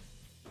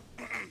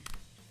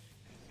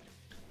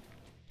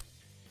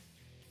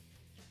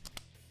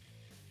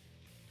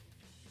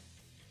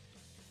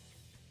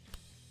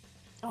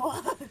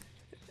 Oh.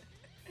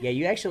 Yeah,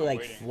 you actually like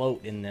waiting.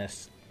 float in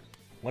this.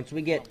 Once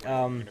we get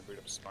I'm gonna boot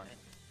up Smart.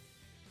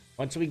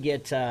 once we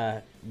get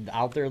out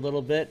there a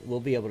little bit, we'll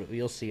be able to.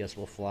 You'll see us.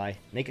 We'll fly.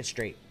 Make it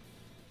straight.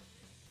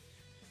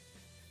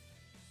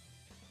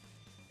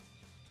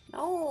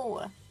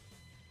 No.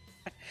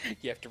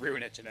 You have to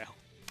ruin it, Janelle.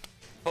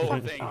 The whole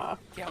thing off.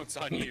 counts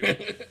on you.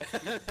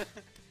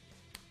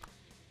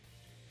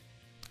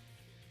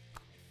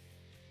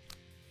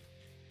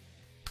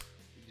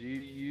 Do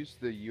you use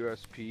the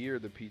USP or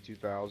the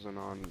P2000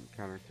 on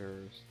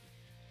counter-terrorist?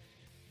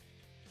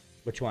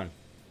 Which one?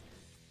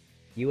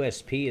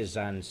 USP is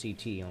on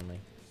CT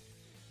only.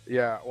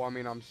 Yeah, well, I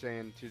mean, I'm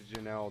saying to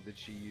Janelle, did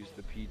she use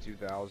the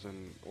P2000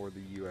 or the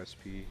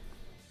USP?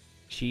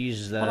 She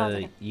uses Hold on a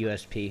the second.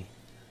 USP.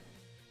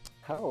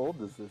 How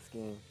old is this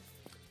game?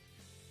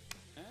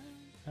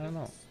 I don't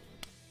know.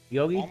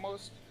 Yogi?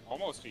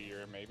 Almost a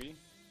year, maybe.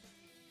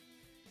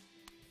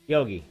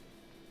 Yogi.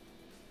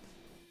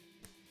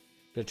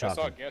 Good I saw a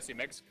talking. gassy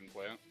Mexican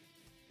play it.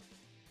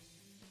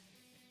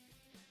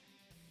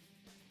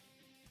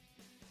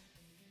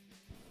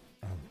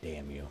 Oh,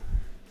 damn you.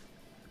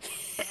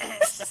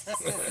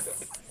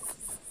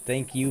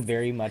 Thank you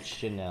very much,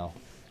 Chanel.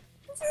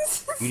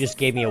 You just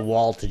gave me a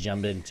wall to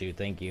jump into.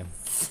 Thank you.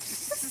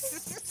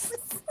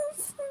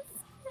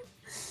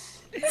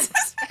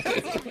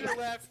 Your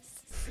left.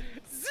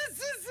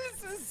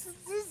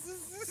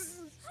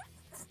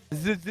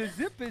 You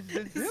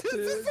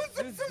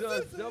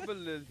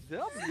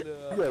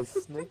guys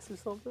snakes or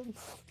something?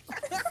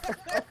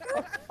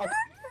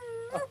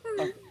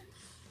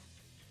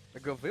 A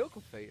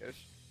gevilkelfetus.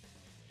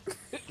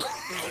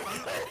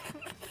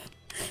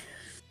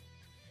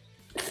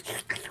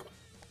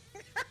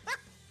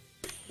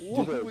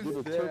 What was Do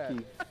the that? turkey.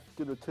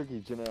 Do the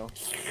turkey, Janelle.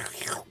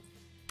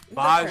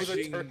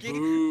 Majin turkey?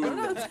 Buu. I don't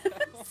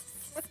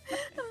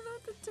know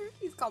what the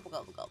turkey's gobble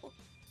gobble gobble.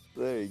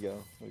 There you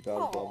go. We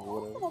got it,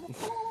 whatever.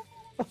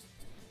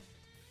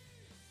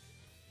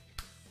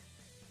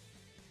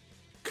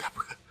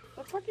 What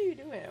the fuck are you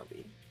doing,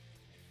 Obi?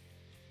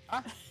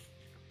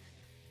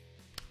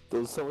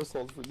 Those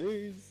somersaults for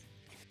days.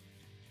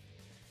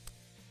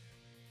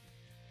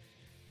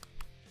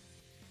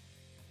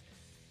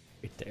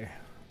 Right there.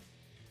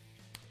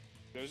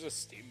 There's a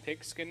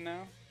Steampunk skin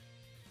now.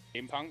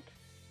 Steampunk.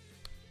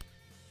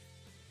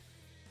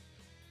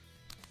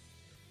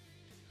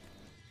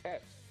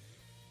 Cat.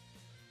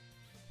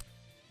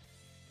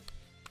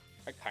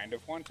 I kind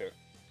of want it.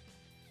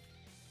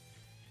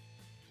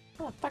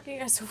 How the fuck are you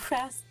guys so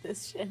fast at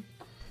this shit?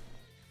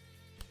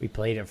 We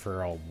played it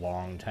for a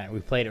long time. We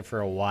played it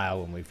for a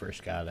while when we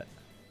first got it.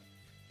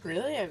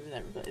 Really? I've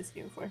never played this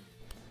game before.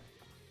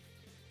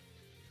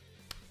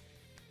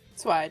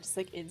 That's why I just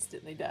like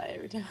instantly die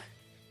every time.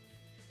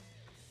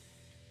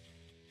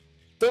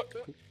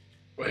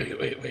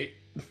 Wait.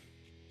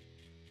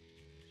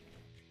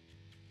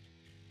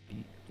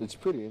 It's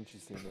pretty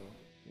interesting though,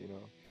 you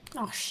know.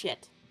 Oh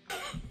shit.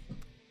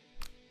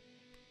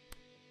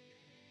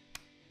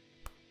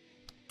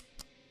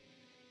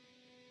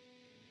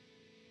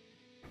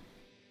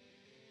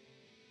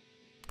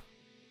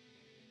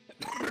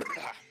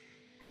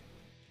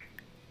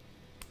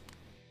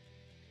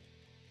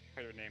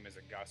 Her name is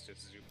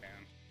Augustus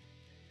Zupan.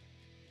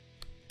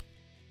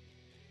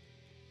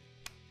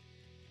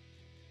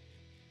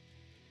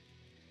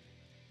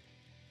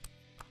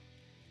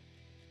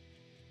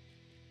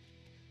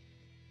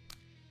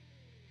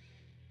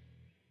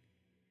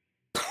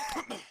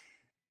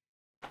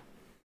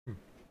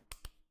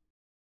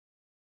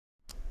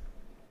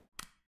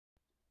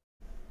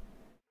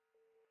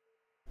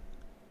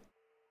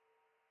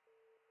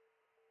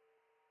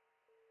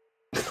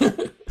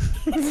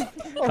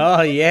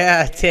 Oh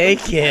yeah,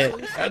 take it.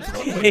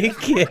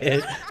 Take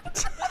it.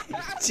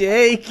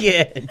 Take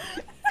it.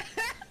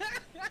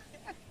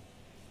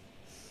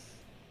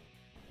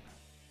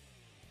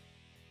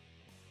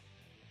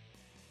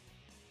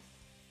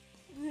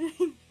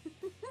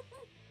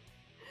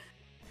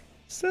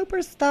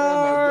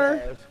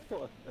 Superstar. Oh my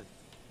god.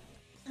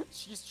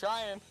 She's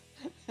trying.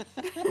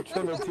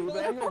 Trying to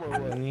teabag him or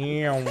what?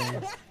 Meow.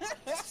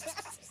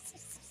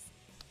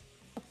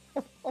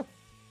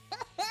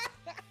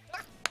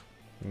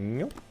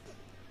 Nope.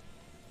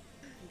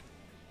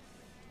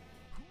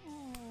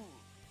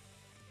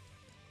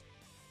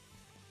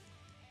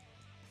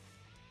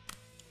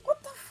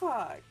 What the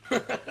fuck?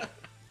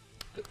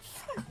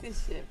 Fuck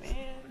this shit,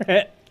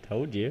 man.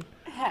 Told you.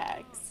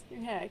 Hacks.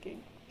 You're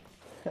hacking.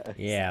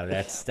 Yeah,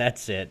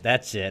 that's it.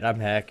 That's it. I'm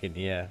hacking.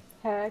 Yeah.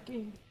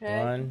 Hacking.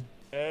 1,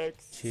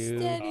 X. 2.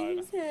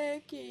 Steady's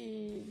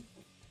hacking.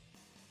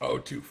 Oh,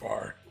 too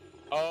far.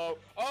 Oh.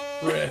 Oh.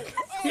 Rick.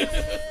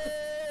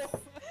 Oh.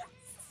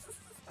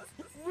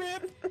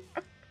 Rip.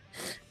 Yep,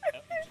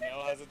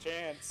 Janelle has a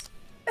chance.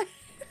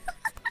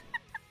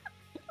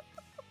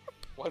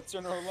 Once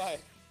in her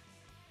life.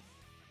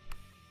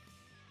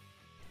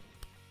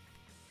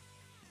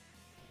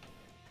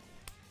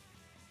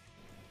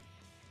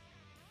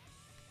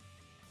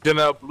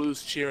 Janelle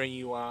Blue's cheering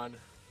you on.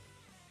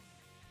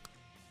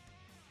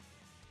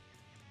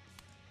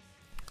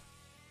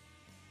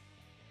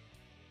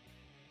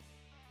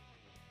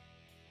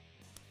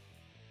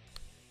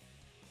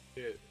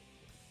 Shit.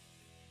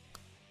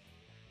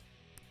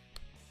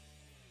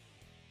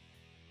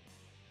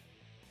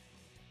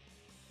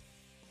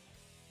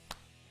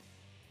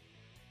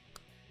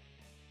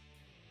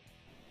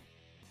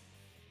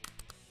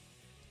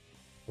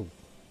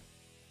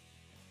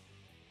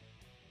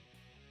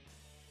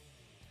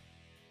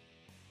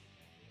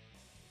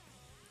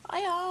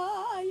 Ay.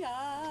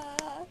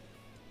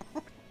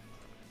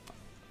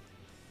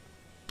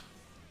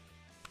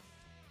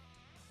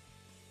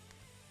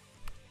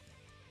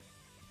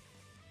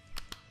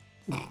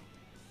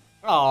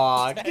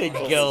 Aw, good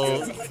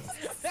go.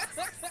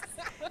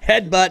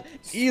 Headbutt.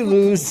 You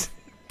lose.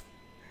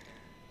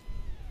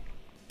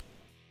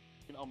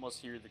 You can almost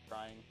hear the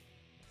crying.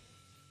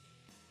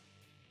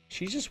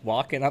 She's just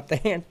walking up the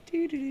hand.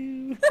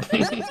 Doo-doo-doo.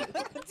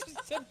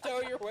 Just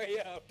tiptoe your way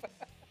up.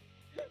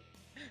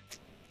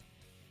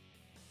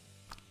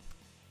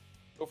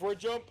 Go for a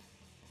jump.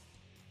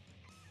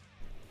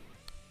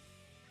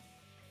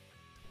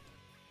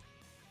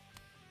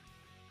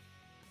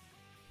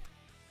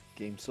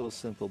 Game so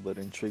simple but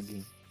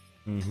intriguing.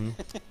 Mm-hmm.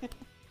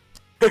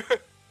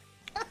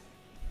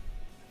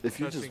 If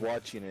you're just Touching.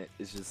 watching it,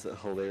 it's just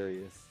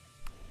hilarious.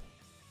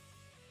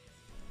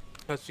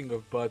 Touching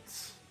of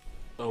butts.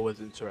 Always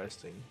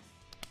interesting.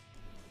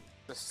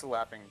 The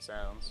slapping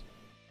sounds.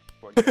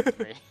 What gets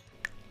me.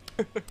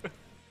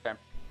 Okay.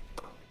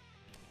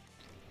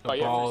 Oh,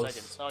 yeah, for a balls.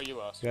 second. Oh, you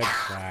lost. Good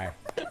try.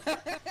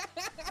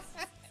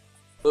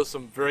 Those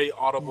some very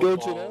audible Go,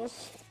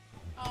 balls.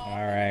 Oh,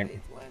 All right. please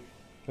win.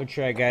 Good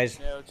try, guys.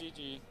 No,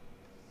 GG.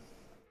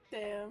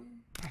 Damn.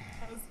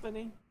 That was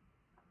funny.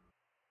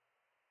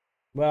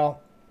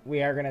 Well,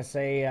 we are gonna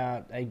say.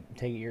 I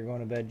take it you're going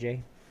to bed,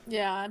 Jay.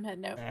 Yeah, I'm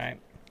heading out. All right.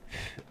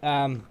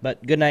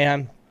 But good night,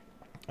 hon.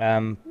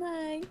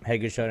 Night. Had a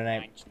good show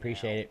tonight. Thanks,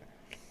 Appreciate it.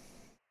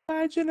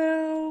 Bye,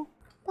 Janelle.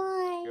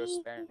 Bye. Go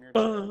Spaniard.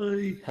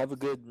 Bye. Have a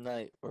good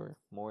night or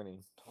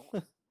morning.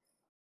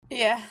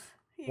 Yeah.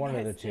 You One of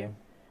guys the too. two.